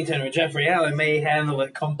Wennington or Jeffrey Allen may handle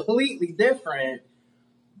it completely different,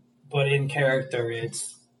 but in character,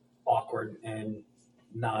 it's awkward and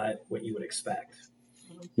not what you would expect.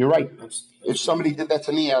 You're right. If somebody did that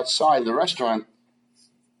to me outside the restaurant,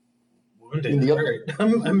 wounded, hurt.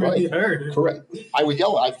 I'm really hurt. Correct. I've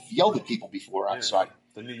yelled at people before outside.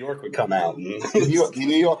 The New York would come out. New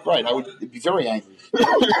York, right. I would be very angry.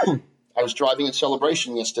 I was driving in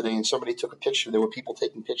Celebration yesterday, and somebody took a picture. There were people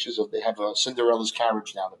taking pictures they have a Cinderella's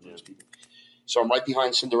carriage now that there's people. So I'm right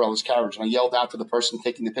behind Cinderella's carriage, and I yelled out to the person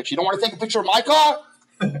taking the picture, "You don't want to take a picture of my car?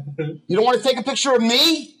 You don't want to take a picture of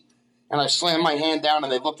me?" And I slammed my hand down,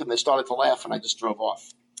 and they looked and they started to laugh, and I just drove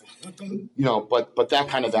off. But that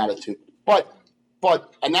kind of attitude. But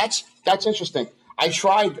that's interesting. I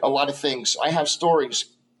tried a lot of things. I have stories,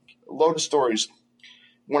 a load of stories.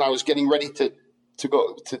 When I was getting ready to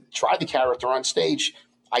go to try the character on stage,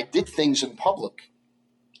 I did things in public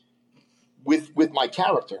with my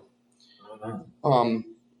character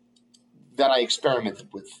that I experimented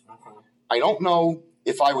with. I don't know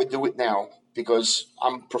if I would do it now because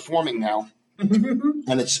I'm performing now,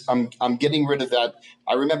 and I'm getting rid of that.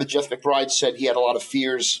 I remember Jeff McBride said he had a lot of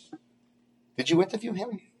fears. Did you interview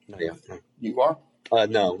him? No, yeah. No. You are?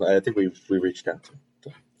 No, I think we reached out to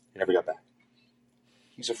him. He never got back.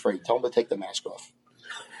 He's afraid. Tell him to take the mask off.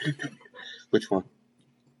 Which one?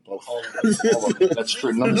 Both. That's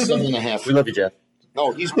true. Number 7.5. We love you, Jeff.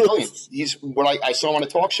 No, he's brilliant. He's what I saw him on a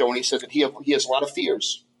talk show, and he said that he has a lot of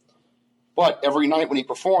fears. But every night when he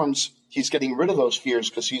performs, he's getting rid of those fears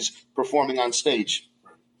because he's performing on stage,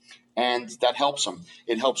 and that helps him.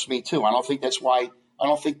 It helps me too. I don't think that's why.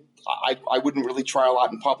 I wouldn't really try a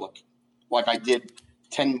lot in public like I did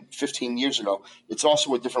 10, 15 years ago. It's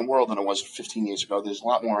also a different world than it was 15 years ago. There's a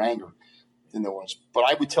lot more anger than there was. But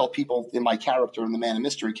I would tell people in my character, in the Man of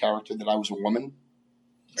Mystery character, that I was a woman.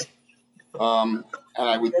 And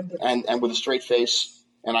I would, and with a straight face,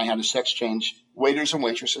 and I had a sex change, waiters and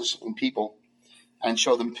waitresses and people, and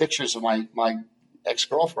show them pictures of my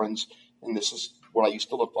ex-girlfriends. And this is what I used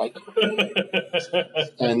to look like,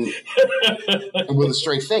 and with a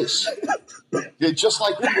straight face. Yeah, just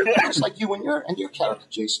like you and your character,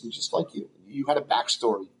 Jason, just like you. You had a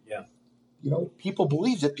backstory. Yeah. People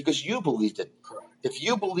believed it because you believed it. Correct. If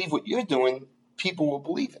you believe what you're doing, people will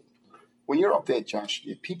believe it. When you're up there, Josh,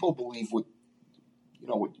 people believe what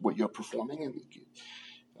you're performing,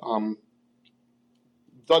 and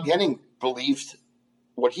Doug Henning believed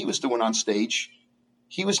what he was doing on stage.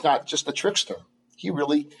 He was not just a trickster. It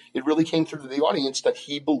really came through to the audience that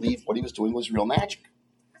he believed what he was doing was real magic.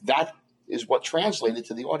 That is what translated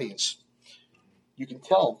to the audience. You can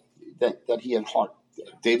tell that he had heart.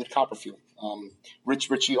 David Copperfield,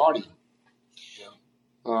 Richie Artie.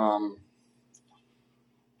 The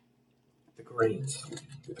greats.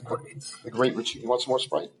 The great Richie. You want some more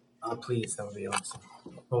Sprite? Please, that would be awesome.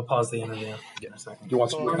 We'll pause the interview in a second. Do you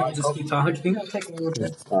want some more? Just keep talking. I'll take a little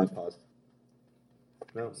bit. Pause.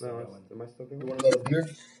 No, am I still You going? want another beer?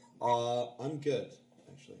 I'm good,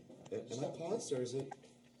 actually. Am I paused, or is it?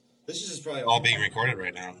 This is just probably all being recorded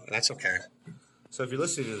right now. That's okay. So if you're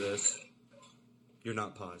listening to this, you're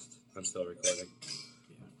not paused. I'm still recording.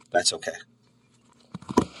 That's okay.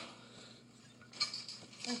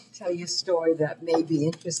 I'll tell you a story that may be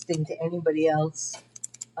interesting to anybody else.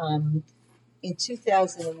 In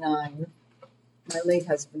 2009, my late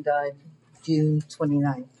husband died June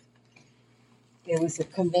 29th. There was a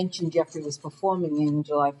convention Jeffrey was performing in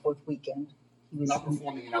July 4th weekend. He was Not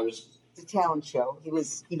performing, and I was. the talent show. He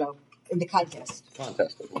was, in the contest.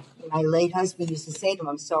 Contest. My late husband used to say to him,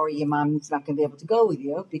 I'm sorry your mom's not going to be able to go with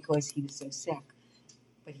you because he was so sick.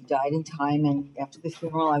 But he died in time, and after the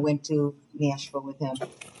funeral, I went to Nashville with him.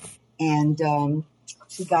 And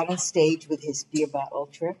he got on stage with his beer bottle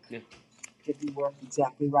trick. Yeah. Didn't work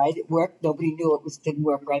exactly right. It worked. Nobody knew didn't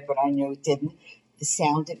work right, but I knew it didn't. The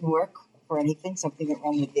sound didn't work for anything. Something went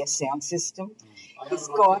wrong with their sound system. This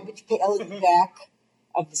garbage pail in the back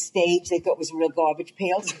of the stage, they thought was a real garbage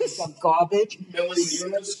pail. So it was some garbage. Melanie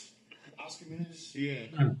Muniz, Oscar Muniz.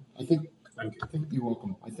 Yeah. I think you're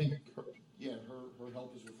welcome. I think her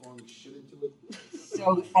help is throwing shit into it.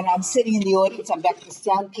 So, and I'm sitting in the audience. I'm back to the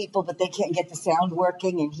sound people, but they can't get the sound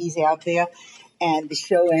working, and he's out there. And the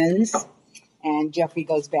show ends, and Jeffrey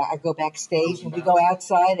goes back. I go backstage, and we go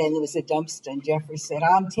outside, and there was a dumpster. And Jeffrey said,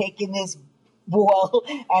 "I'm taking this ball,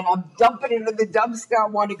 and I'm dumping it in the dumpster. I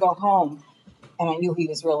want to go home." And I knew he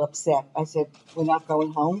was real upset. I said, "We're not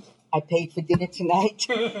going home. I paid for dinner tonight,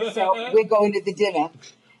 so we're going to the dinner."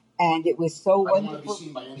 And it was so I don't want to be wonderful.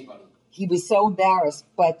 seen by anybody. He was so embarrassed,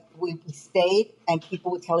 but we stayed, and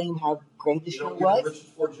people were telling him how great the show was. Richard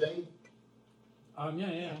Ford J?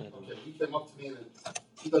 Yeah. Okay, he came up to me, and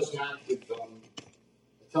he does an act with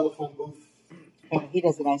a telephone booth. And he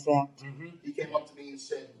does a nice act. He came up to me and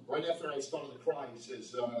said, right after I started to cry, he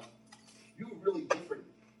says, "You were really different."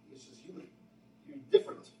 He says, "You're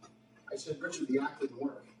different." I said, "Richard, the act didn't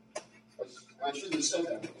work." I shouldn't have said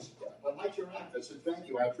that. He said, "I like your act." I said, "Thank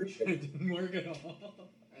you, I appreciate it." It didn't work at all.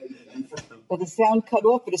 But the sound cut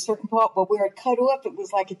off at a certain part, but where it cut off, it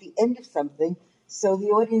was like at the end of something. So the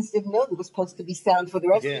audience didn't know there was supposed to be sound for the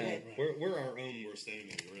rest of it. We're our own worst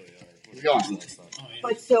enemy. We really are. We are.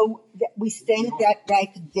 But so we stayed that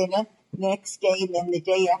night for dinner. Next day, and then the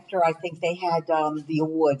day after, I think they had the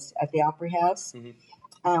awards at the Opera House.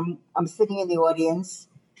 I'm sitting in the audience,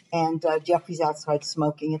 and Jeffrey's outside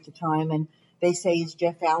smoking at the time, and they say, "Is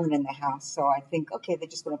Jeff Allen in the house?" So I think, okay, they're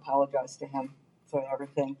just going to apologize to him for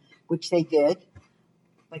everything, which they did.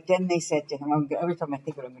 But then they said to him, every time I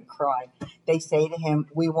think of it, I'm going to cry. They say to him,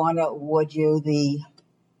 "We want to award you the,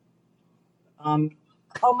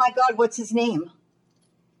 oh my God, what's his name?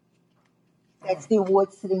 That's the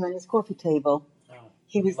award sitting on his coffee table.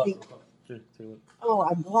 He was the, oh,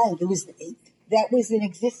 I'm blank. That was in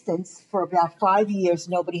existence for about 5 years.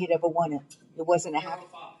 Nobody had ever won it. It wasn't a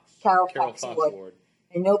Carol Fox Award.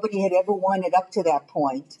 And nobody had ever won it up to that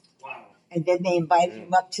point. And then they invited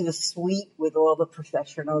him up to the suite with all the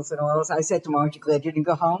professionals and all those. I said to him, "Aren't you glad you didn't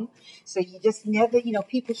go home?" So you just never,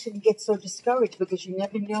 people shouldn't get so discouraged because you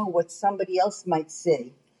never know what somebody else might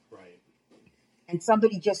see. Right. And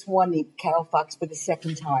somebody just won the Carol Fox for the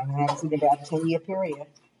second time, and that was in about a 10-year period.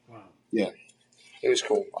 Wow. Yeah, it was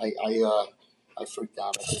cool. I freaked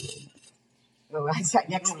out. So I sat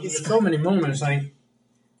next to There's this. so many moments. I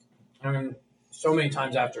mean, so many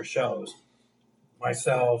times after shows,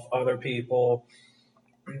 myself, other people,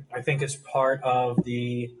 I think it's part of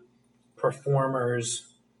the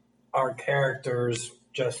performers, our characters,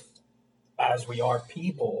 just as we are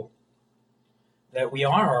people, that we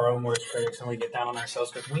are our own worst critics and we get down on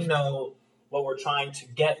ourselves because we know what we're trying to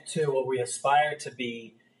get to, what we aspire to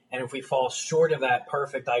be, And if we fall short of that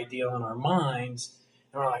perfect ideal in our minds,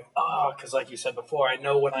 and we're like, oh, because like you said before, I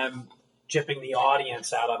know what I'm gypping the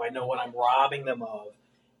audience out of. I know what I'm robbing them of.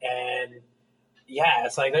 And yeah,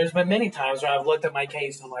 it's like there's been many times where I've looked at my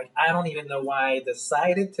case and I'm like, I don't even know why I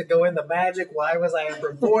decided to go into magic. Why was I a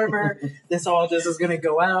performer? This all just is going to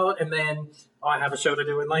go out. And then, I have a show to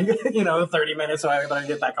do in 30 minutes, so I better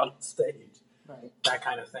get back on stage. Right. That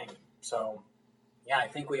kind of thing. So, yeah, I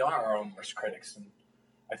think we are our own worst critics. And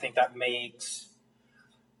I think that makes,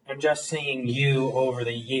 and just seeing you over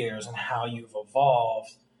the years and how you've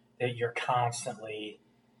evolved, that you're constantly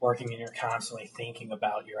working and you're constantly thinking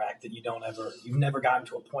about your act, that you've never gotten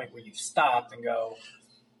to a point where you've stopped and go,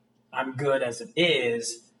 I'm good as it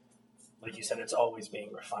is. Like you said, it's always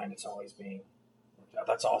being refined. It's always being worked out.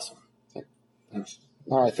 That's awesome. Thanks.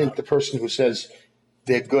 No, I think the person who says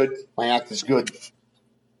they're good, my act is good,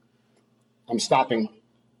 I'm stopping.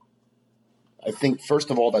 I think, first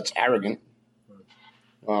of all, that's arrogant.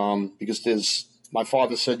 Because my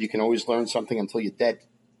father said you can always learn something until you're dead.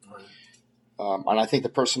 And I think the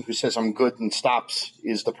person who says I'm good and stops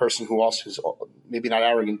is the person who also is maybe not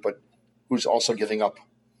arrogant, but who's also giving up.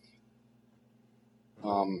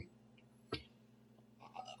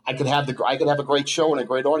 I could have a great show and a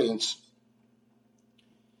great audience,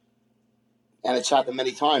 and it's happened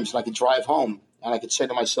many times. And I could drive home and I could say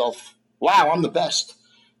to myself, "Wow, I'm the best."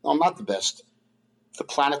 No, I'm not the best. The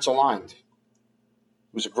planets aligned.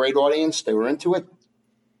 It was a great audience. They were into it,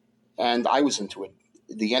 and I was into it.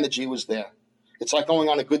 The energy was there. It's like going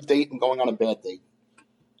on a good date and going on a bad date,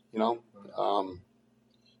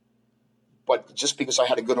 But just because I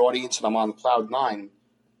had a good audience and I'm on cloud 9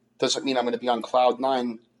 doesn't mean I'm going to be on cloud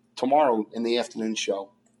 9 tomorrow in the afternoon show.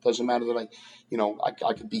 Doesn't matter that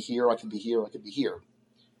I could be here, I could be here, I could be here.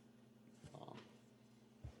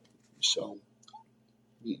 So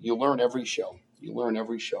you learn every show. You learn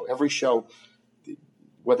every show. Every show,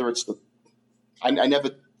 whether it's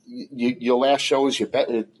your last show is your bet.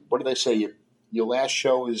 What do they say? Your last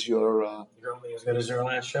show is your. You're only as good as your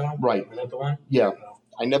last show. Right. Is that the one? Yeah.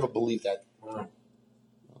 I never believed that. Wow.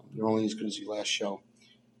 You're only as good as your last show.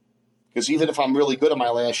 Because even if I'm really good at my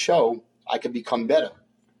last show, I could become better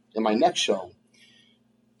in my next show.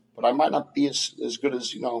 But I might not be as good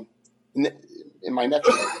as, in my next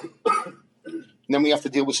show. And then we have to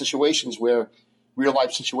deal with situations where real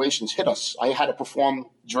life situations hit us. I had to perform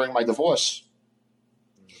during my divorce,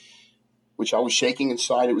 which I was shaking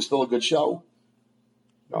inside. It was still a good show.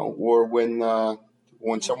 Or when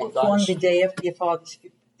someone dies. The day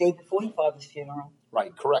before your father's funeral.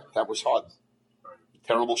 Right, correct. That was hard.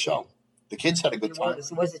 Terrible show. The kids had a good time.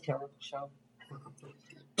 It was a terrible show.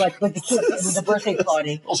 But the kids, it was a birthday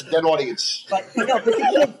party. It was a dead audience. But the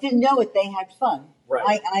kids didn't know it. They had fun.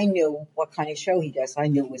 Right. I knew what kind of show he does. I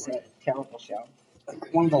knew it was a terrible show.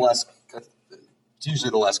 It's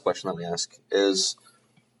usually the last question that we ask is,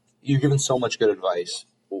 you've given so much good advice.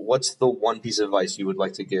 What's the one piece of advice you would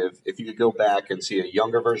like to give? If you could go back and see a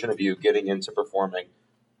younger version of you getting into performing,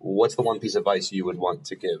 what's the one piece of advice you would want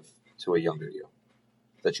to give to a younger you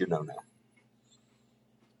that you know now?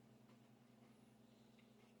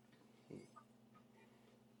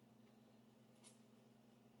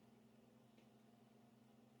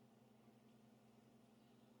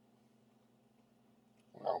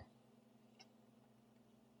 Wow.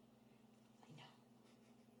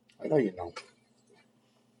 I know you know.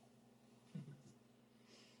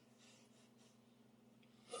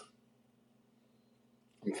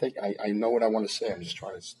 I know what I want to say. I'm just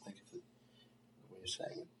trying to think of the way you're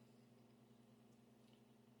saying it.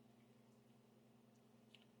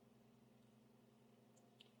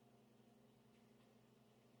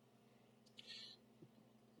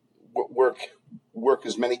 Work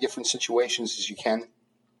as many different situations as you can.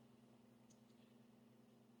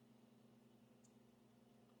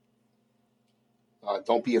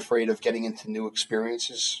 Don't be afraid of getting into new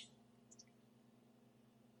experiences.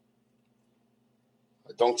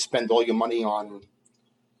 Don't spend all your money on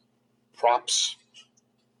props,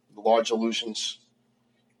 large illusions.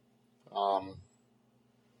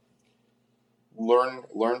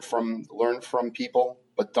 Learn from people,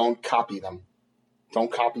 but don't copy them.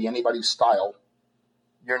 Don't copy anybody's style.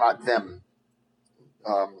 You're not them.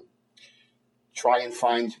 Try and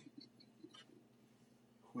find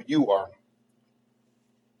who you are,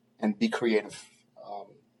 and be creative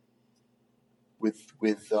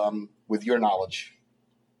with your knowledge.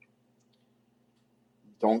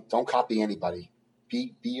 Don't copy anybody.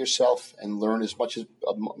 Be yourself and learn as much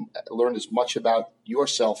about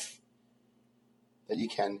yourself that you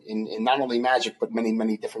can in not only magic but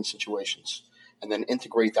many different situations, and then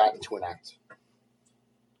integrate that into an act.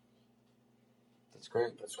 That's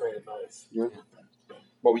great. That's great advice. Yeah.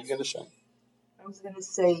 What were you going to say? I was going to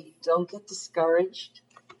say, don't get discouraged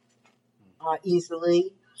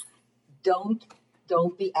easily. Don't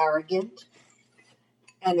be arrogant,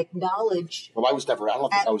 and acknowledge. Well, I was never. I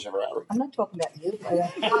don't think I was ever arrogant. I'm not talking about you.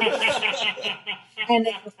 And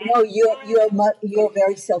no, you're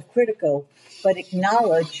very self-critical, but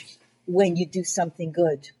acknowledge when you do something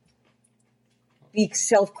good. Be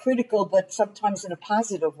self-critical, but sometimes in a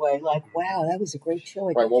positive way. Like, wow, that was a great show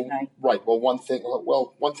I did tonight. Right. Well, one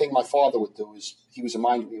thing my father would do is he was a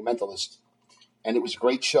mind reading mentalist, and it was a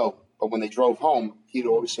great show. But when they drove home, he'd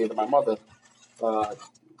always say to my mother,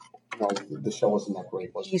 the show wasn't that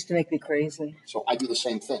great, was It it? used to make me crazy. So I do the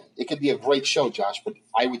same thing. It could be a great show, Josh, but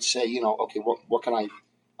I would say, okay, what can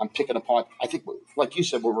I'm picking apart. I think, like you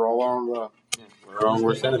said, we're all our We're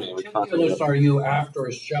worst enemy. We constantly Meticulous are you after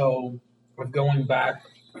a show of going back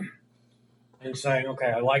and saying, okay,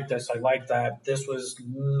 I like this, I like that. This was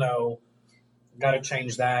no, got to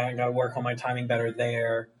change that. I got to work on my timing better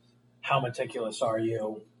there. How meticulous are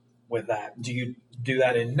you with that? Do you do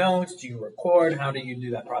that in notes? Do you record? How do you do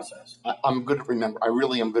that process? I'm good at remember. I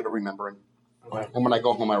really am good at remembering. Okay. And when I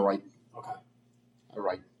go home, I write. Okay. I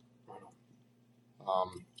write.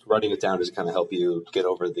 writing it down, does it kind of help you get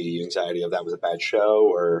over the anxiety of that was a bad show,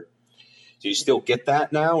 or do you still get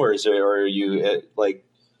that now, or are you like?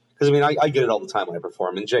 Because I mean, I get it all the time when I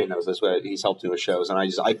perform, and Jay knows this. He's helped do his shows, and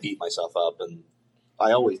I beat myself up, and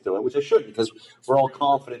I always do it, which I shouldn't, because we're all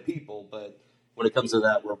confident people. But when it comes to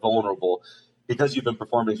that, we're vulnerable. Because you've been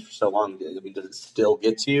performing for so long, I mean, does it still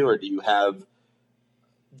get to you, or do you have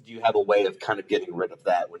a way of kind of getting rid of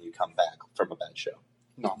that when you come back from a bad show?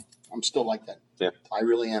 No, I'm still like that. Yeah, I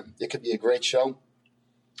really am. It could be a great show,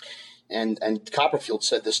 and Copperfield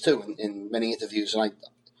said this too in many interviews, and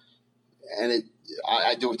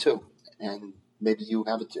I do it too, and maybe you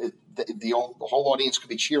have it. The whole audience could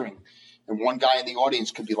be cheering, and one guy in the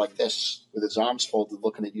audience could be like this with his arms folded,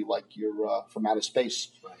 looking at you like you're from outer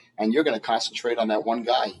space, right. And you're going to concentrate on that one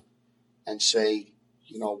guy, and say,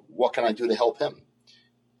 what can I do to help him?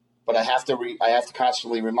 But I have to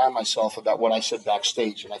constantly remind myself about what I said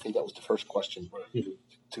backstage, and I think that was the first question. Right.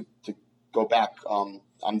 To go back,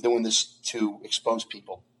 I'm doing this to expose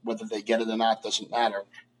people, whether they get it or not doesn't matter.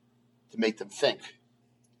 To make them think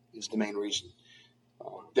is the main reason.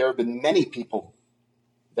 There have been many people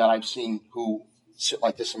that I've seen who sit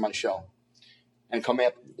like this in my show, and come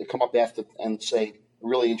up after and say, "I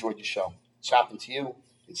really enjoyed your show. It's happened to you.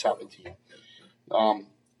 It's happened to you."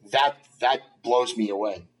 That blows me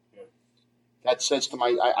away. That says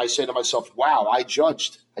I say to myself, wow, I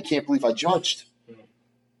judged. I can't believe I judged. I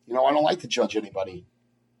don't like to judge anybody,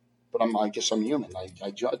 but I guess I'm human.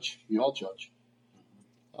 I judge. We all judge.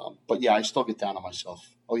 But yeah, I still get down on myself.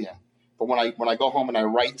 Oh yeah. But when I go home and I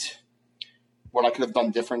write what I could have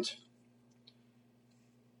done different.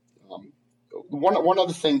 One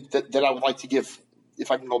other thing that I would like to give,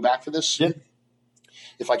 if I can go back to this, yeah.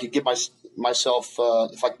 If I could give myself,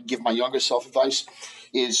 if I could give my younger self advice,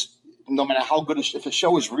 is no matter how good, if a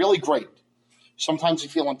show is really great, sometimes you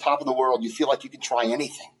feel on top of the world. You feel like you can try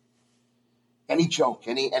anything, any joke,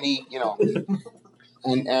 any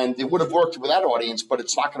and it would have worked with that audience, but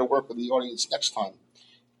it's not going to work with the audience next time.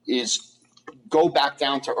 Is go back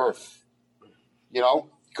down to earth.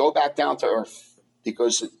 Go back down to earth,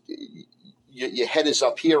 because your head is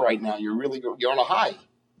up here right now. You're on a high.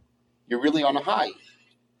 You're really on a high.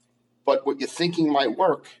 But what you're thinking might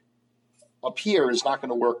work up here is not going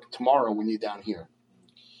to work tomorrow when you're down here.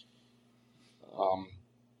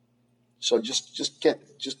 So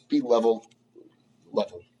just be level.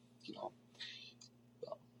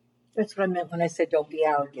 That's what I meant when I said don't be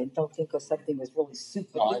arrogant. Don't think of something was really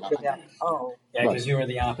super good for that. Oh. Yeah, because you were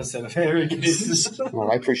the opposite of arrogance. Well,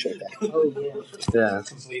 I appreciate that. Oh, yeah. Yeah.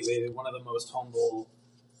 Completely. One of the most humble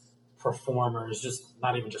performers,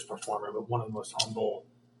 not even just performer, but one of the most humble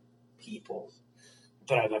people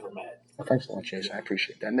that I've ever met. Well, thanks a lot, Jason. I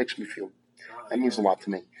appreciate that. It makes me feel, that means a lot to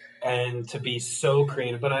me. And to be so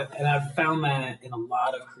creative. I've found that in a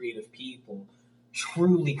lot of creative people,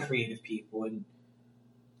 truly creative people, and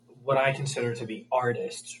what I consider to be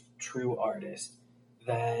artists, true artists,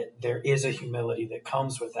 that there is a humility that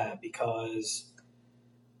comes with that, because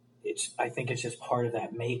I think it's just part of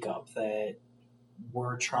that makeup that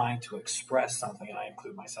we're trying to express something, and I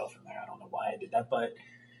include myself in there. I don't know why I did that, but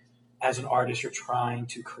as an artist, you're trying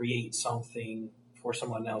to create something for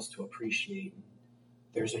someone else to appreciate.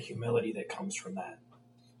 There's a humility that comes from that.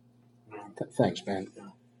 Thanks, man.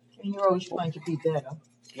 And you're always trying to be better.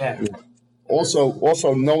 Yeah.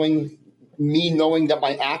 Also knowing me knowing that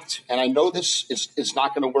my act, and I know this is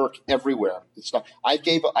not going to work everywhere. It's not. I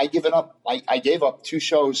gave it up. I gave up 2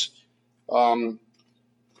 shows. A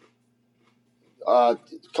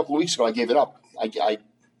couple of weeks ago, I gave it up. I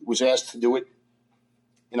was asked to do it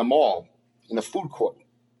in a mall, in a food court,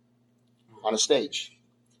 on a stage.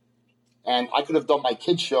 And I could have done my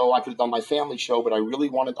kids show, I could have done my family show, but I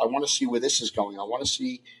want to see where this is going. I want to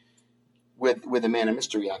see where the Man of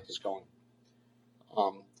Mystery act is going.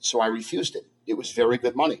 So I refused it. It was very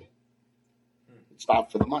good money. It's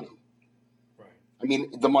not for the money. Right. I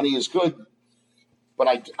mean, the money is good, but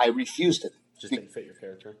I refused it. Just didn't fit your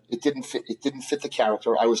character. It didn't fit the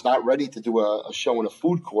character. I was not ready to do a show in a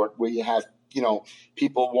food court where you have,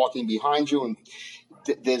 people walking behind you, and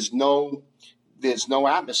there's no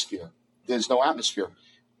atmosphere. There's no atmosphere.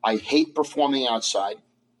 I hate performing outside.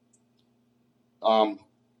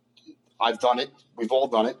 I've done it. We've all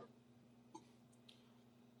done it.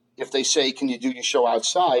 If they say, "Can you do your show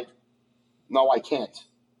outside?" No, I can't.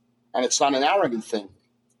 And it's not an arrogant thing.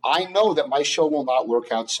 I know that my show will not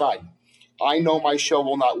work outside. I know my show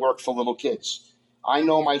will not work for little kids. I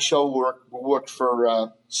know my show will work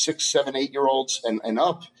for 6, 7, 8-year-olds and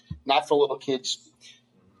up, not for little kids.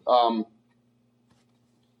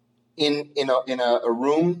 In a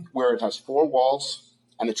room where it has 4 walls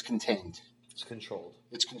and it's contained. It's controlled.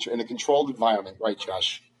 It's in a controlled environment, right,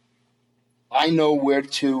 Josh? I know where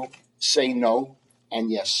to say no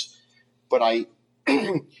and yes, but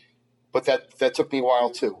but that took me a while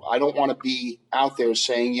too. I don't want to be out there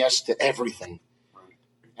saying yes to everything.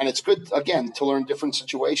 And it's good, again, to learn different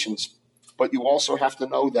situations, but you also have to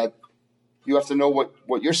know that you have to know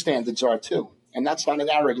what your standards are too. And that's not an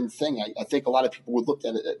arrogant thing. I think a lot of people would look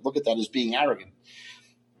at that as being arrogant.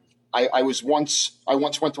 I once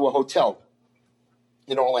went to a hotel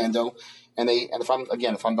in Orlando, and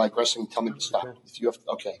if I'm digressing, tell me to stop. If you have,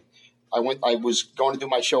 okay. I was going to do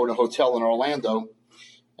my show at a hotel in Orlando,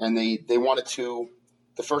 and they wanted to,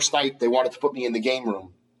 the first night they wanted to put me in the game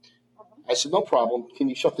room. I said, no problem. Can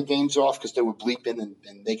you shut the games off? Because they were bleeping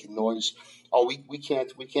and making noise. Oh, we can't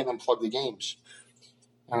unplug the games.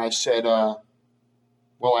 And I said,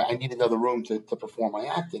 well, I need another room to perform my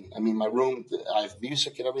acting. I mean, my room, I have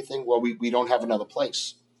music and everything. Well, we don't have another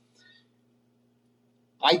place.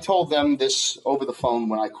 I told them this over the phone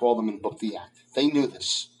when I called them and booked the act. They knew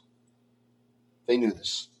this.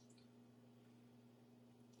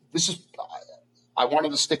 I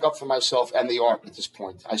wanted to stick up for myself and the art at this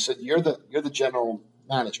point. I said, you're the general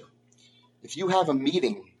manager. If you have a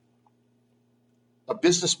meeting, a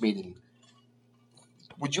business meeting,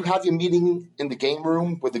 would you have your meeting in the game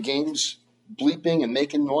room with the games bleeping and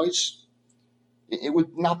making noise? It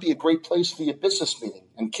would not be a great place for your business meeting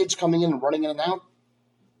and kids coming in and running in and out.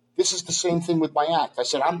 This is the same thing with my act. I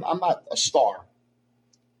said, I'm not a star,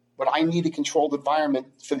 but I need a controlled environment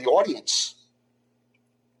for the audience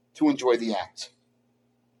to enjoy the act.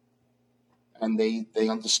 And they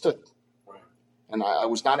understood. Right. And I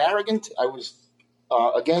was not arrogant. I was,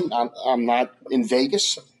 again, I'm not in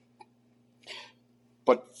Vegas.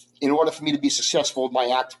 But in order for me to be successful with my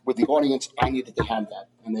act with the audience, I needed to have that.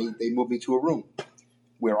 And they moved me to a room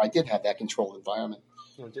where I did have that controlled environment.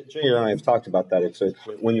 Jay and I have talked about that. It's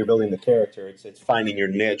when you're building the character, it's finding your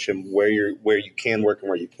niche and where you can work and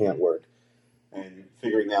where you can't work, and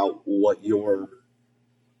figuring out what your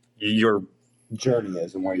journey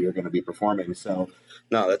is and where you're going to be performing. So,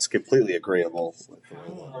 no, that's completely agreeable.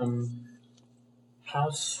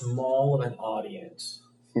 How small of an audience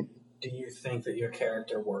do you think that your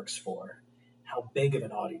character works for? How big of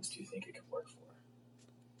an audience do you think it could work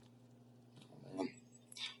for?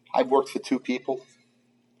 I've worked for 2 people.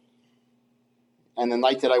 And the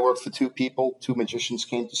night that I worked for 2 people, 2 magicians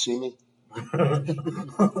came to see me.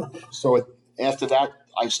 So after that,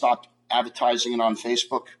 I stopped advertising it on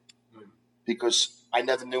Facebook because I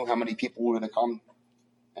never knew how many people were going to come.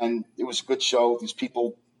 And it was a good show. These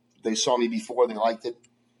people, they saw me before, they liked it.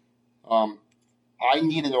 I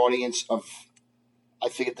need an audience of, I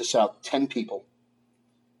figured this out, 10 people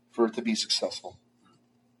for it to be successful,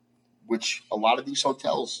 which a lot of these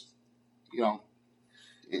hotels,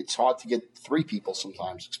 it's hard to get 3 people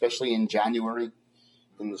sometimes, especially in January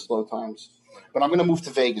in the slow times. But I'm going to move to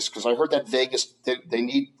Vegas because I heard that Vegas, they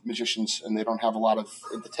need magicians and they don't have a lot of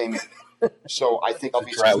entertainment. So I think I'll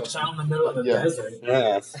be successful. It's out in the middle of the desert.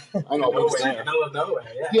 Yes. I know. Nowhere, in the middle of nowhere,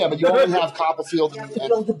 yeah. Yeah, but you only have Copperfield You and, have to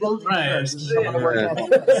build the building Right. first. Yeah.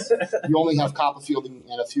 you only have Copperfield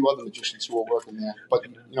and a few other magicians who are working there. But,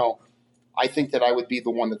 I think that I would be the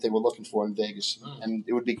one that they were looking for in Vegas, and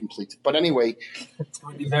it would be complete. But anyway, It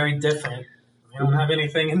would be very different. We don't have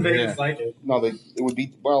anything in Vegas like it. no, it would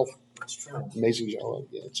be, well, It's true. Amazing job.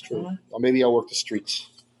 Yeah, it's true. Or maybe I'll work the streets.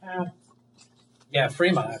 Yeah,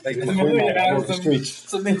 Fremont. Like, Fremont, movie I has work the streets.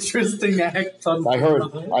 some interesting acts on I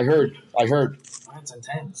heard. That's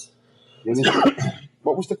intense.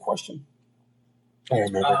 What was the question? I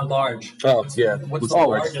remember. Large. Oh, yeah. What's the Oh,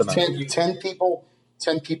 largest? 10 people.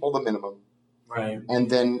 10 people, the minimum. Right. And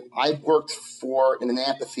then I worked in an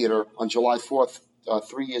amphitheater on July 4th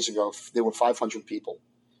 3 years ago. There were 500 people,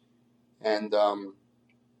 and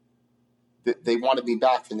they wanted me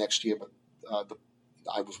back the next year, but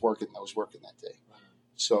I was working that day.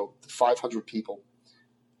 So 500 people.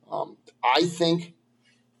 I think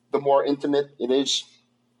the more intimate it is,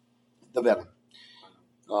 the better.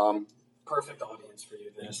 Perfect audience for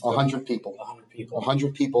you. 100 people. 100 people.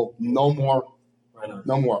 100 people. No more. Right on.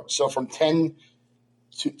 No more. So from 10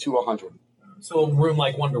 to 100. So a room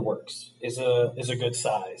like Wonderworks is a good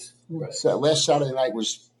size. Right. So last Saturday night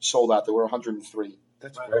was sold out. There were 103.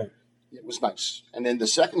 That's great. It was nice. And then the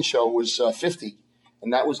second show was 50,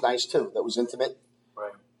 and that was nice too. That was intimate.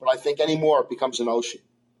 Right. But I think anymore it becomes an ocean.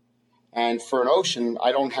 And for an ocean,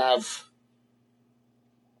 I don't have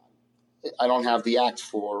the act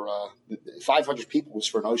for 500 people was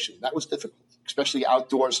for an ocean. That was difficult, especially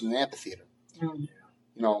outdoors in an amphitheater. Mm.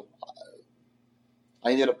 You know,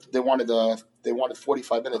 I ended up. They wanted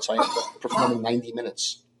 45 minutes. I ended up performing 90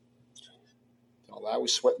 minutes. You know, I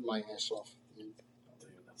was sweating my ass off. Dude,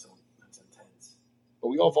 that's intense. But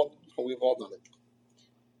we've all done it.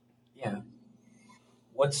 Yeah.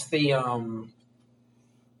 What's the I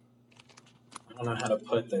don't know how to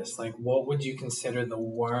put this. Like, what would you consider the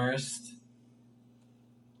worst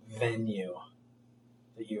venue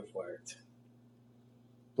that you've worked?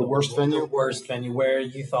 The worst venue? The worst venue where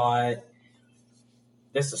you thought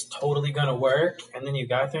this is totally gonna work, and then you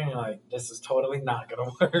got there and you're like, this is totally not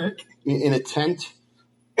gonna work. In a tent,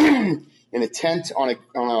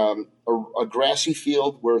 on a grassy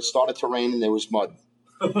field where it started to rain and there was mud,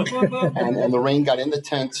 and the rain got in the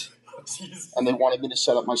tent, and they wanted me to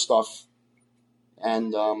set up my stuff.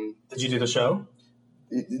 And did you do the show?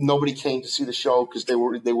 Nobody came to see the show because they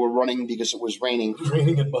were running because it was raining.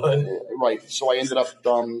 Raining in mud. Right. So I ended up.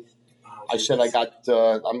 I said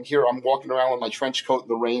I'm here. I'm walking around with my trench coat in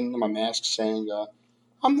the rain and my mask, saying,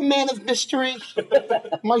 "I'm the man of mystery.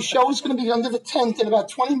 My show is going to be under the tent in about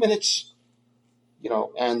 20 minutes." You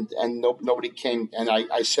know, and nobody came. And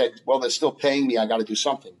I said, "Well, they're still paying me. I got to do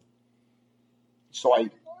something." So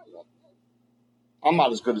I'm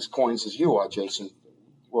not as good as coins as you are, Jason,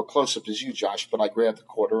 or close up as you, Josh. But I grabbed the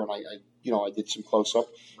quarter and I did some close up,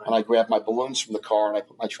 and I grabbed my balloons from the car and I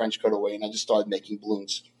put my trench coat away and I just started making balloon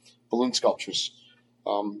sculptures,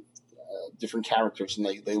 different characters, and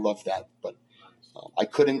they loved that. But I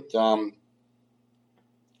couldn't. I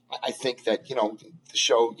think that the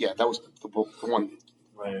show. Yeah, that was the one,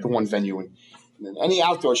 Right. the one venue, and then any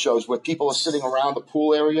outdoor shows where people are sitting around the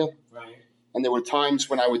pool area. Right. And there were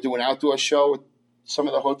times when I would do an outdoor show at some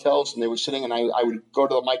of the hotels, and they were sitting, and I would go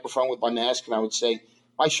to the microphone with my mask, and I would say,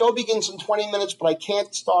 "My show begins in 20 minutes, but I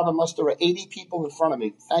can't start unless there are 80 people in front of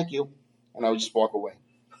me. Thank you." And I would just walk away.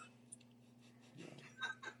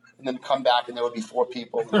 And then come back, and there would be 4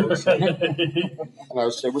 people. And I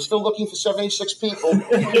would say, "We're still looking for 76 people." And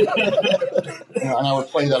I would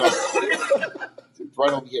play that up.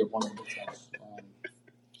 Right over here, one of the times.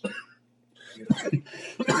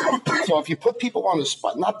 So if you put people on the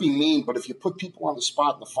spot, not be mean, but if you put people on the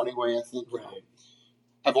spot in a funny way, I think. Right.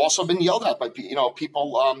 I've also been yelled at by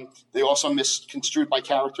people. They also misconstrued my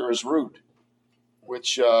character as rude,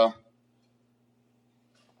 which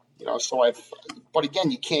So but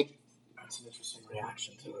again, you can't. That's an interesting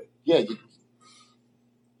reaction to it. Yeah,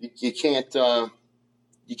 you can't.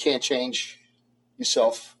 You can't change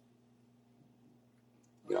yourself.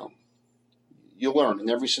 You learn in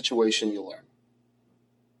every situation. You learn.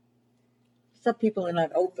 Some people are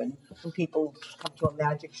not open. When people come to a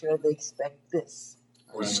magic show, they expect this.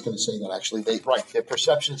 I was just going to say that actually. Their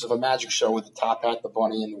perceptions of a magic show with the top hat, the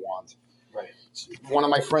bunny, and the wand. Right. One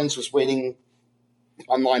of my friends was waiting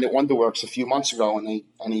online at Wonderworks a few months ago, and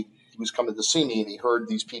he was coming to see me, and he heard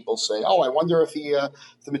these people say, "Oh, I wonder if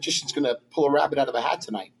the magician's going to pull a rabbit out of a hat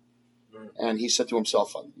tonight." And he said to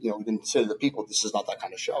himself, he didn't say to the people, "This is not that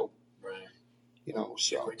kind of show." Right.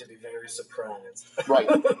 So You're going to be very surprised. Right.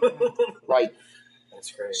 Right.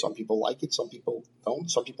 That's great. Some people like it, some people don't,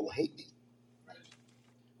 some people hate me.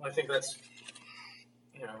 Well, I think that's,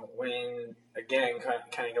 when, again,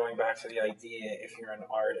 kind of going back to the idea, if you're an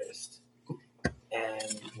artist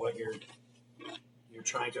and what you're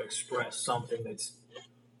trying to express something that's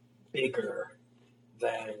bigger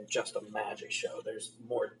than just a magic show, there's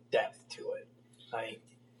more depth to it. I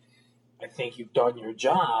think you've done your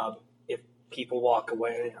job people walk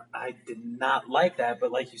away. I did not like that,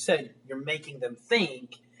 but like you said, you're making them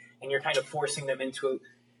think, and you're kind of forcing them into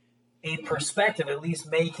a perspective, at least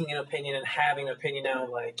making an opinion and having an opinion now.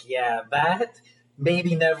 Like, yeah, that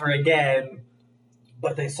maybe never again,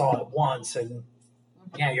 but they saw it once, and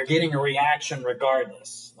yeah, you're getting a reaction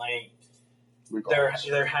regardless. Like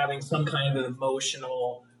they're having some kind of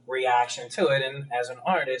emotional reaction to it, and as an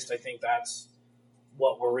artist, I think that's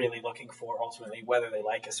what we're really looking for ultimately. Whether they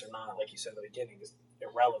like us or not, like you said at the beginning, is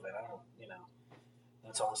irrelevant. I don't,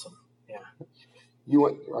 that's awesome. Yeah,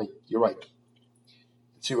 You're right.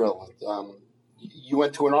 It's irrelevant. You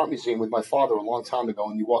went to an art museum with my father a long time ago,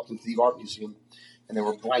 and you walked into the art museum, and there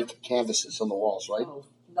were blank canvases on the walls, right? Oh,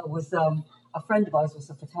 that was a friend of ours was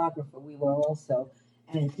a photographer. We were also,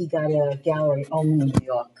 and he got a gallery only in New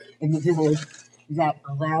York, in the village, that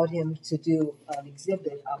allowed him to do an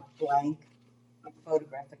exhibit of blank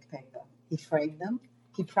photographic paper. He framed them.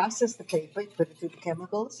 He processed the paper, put it through the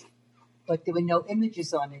chemicals, but there were no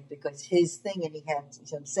images on it because his thing, and he had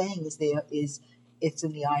some sayings there, is it's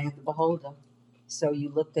in the eye of the beholder. So you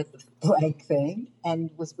looked at the blank thing,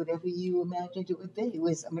 and it was whatever you imagined it would be. It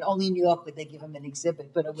was, only in New York would they give him an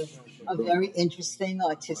exhibit, but it was a very interesting,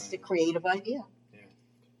 artistic, creative idea. Yeah,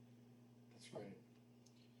 that's right.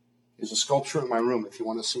 There's a sculpture in my room. If you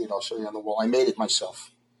want to see it, I'll show you on the wall. I made it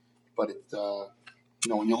myself, but it,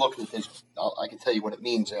 when you look at it, I can tell you what it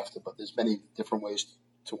means after. But there's many different ways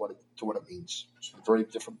to what it means. So very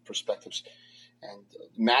different perspectives, and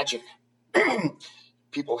magic.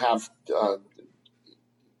 People have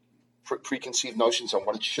preconceived notions on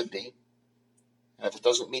what it should be, and if it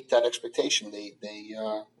doesn't meet that expectation, they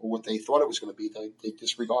or what they thought it was going to be, they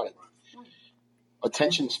disregard it.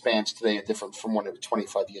 Attention spans today are different from what it was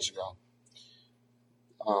 25 years ago.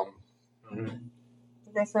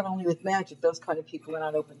 That's not only with magic; those kind of people are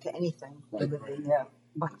not open to anything. Right.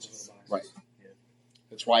 Right.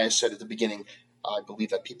 That's why I said at the beginning, I believe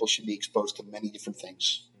that people should be exposed to many different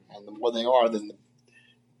things, and the more they are, then the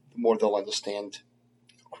more they'll understand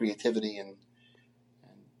creativity and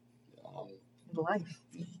life.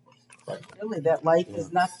 Right. Really, that life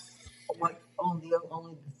is not what only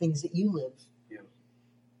the things that you live. Yeah,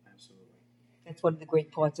 absolutely. That's one of the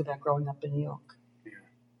great parts about growing up in New York. Yeah.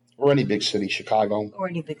 or any big city, Chicago. Or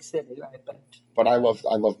any big city, right? But I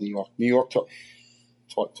love New York. New York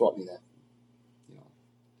taught me that.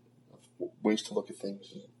 Ways to look at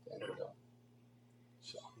things and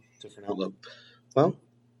so different outlook. Well,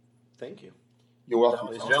 thank you. You're welcome.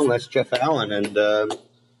 Ladies and gentlemen, that's Jeff Allen, and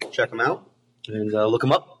check him out and look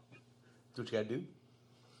him up. Do what you gotta do.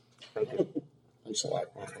 Thank you. Thanks a lot.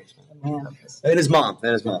 Man. And his mom.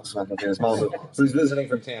 His mom who's visiting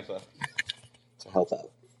from Tampa to help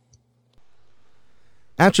out.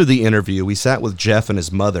 After the interview, we sat with Jeff and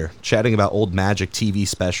his mother, chatting about old Magic TV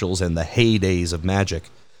specials and the heydays of Magic.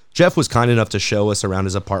 Jeff was kind enough to show us around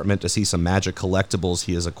his apartment to see some Magic collectibles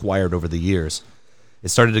he has acquired over the years. It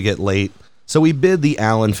started to get late, so we bid the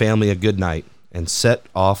Allen family a good night and set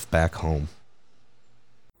off back home.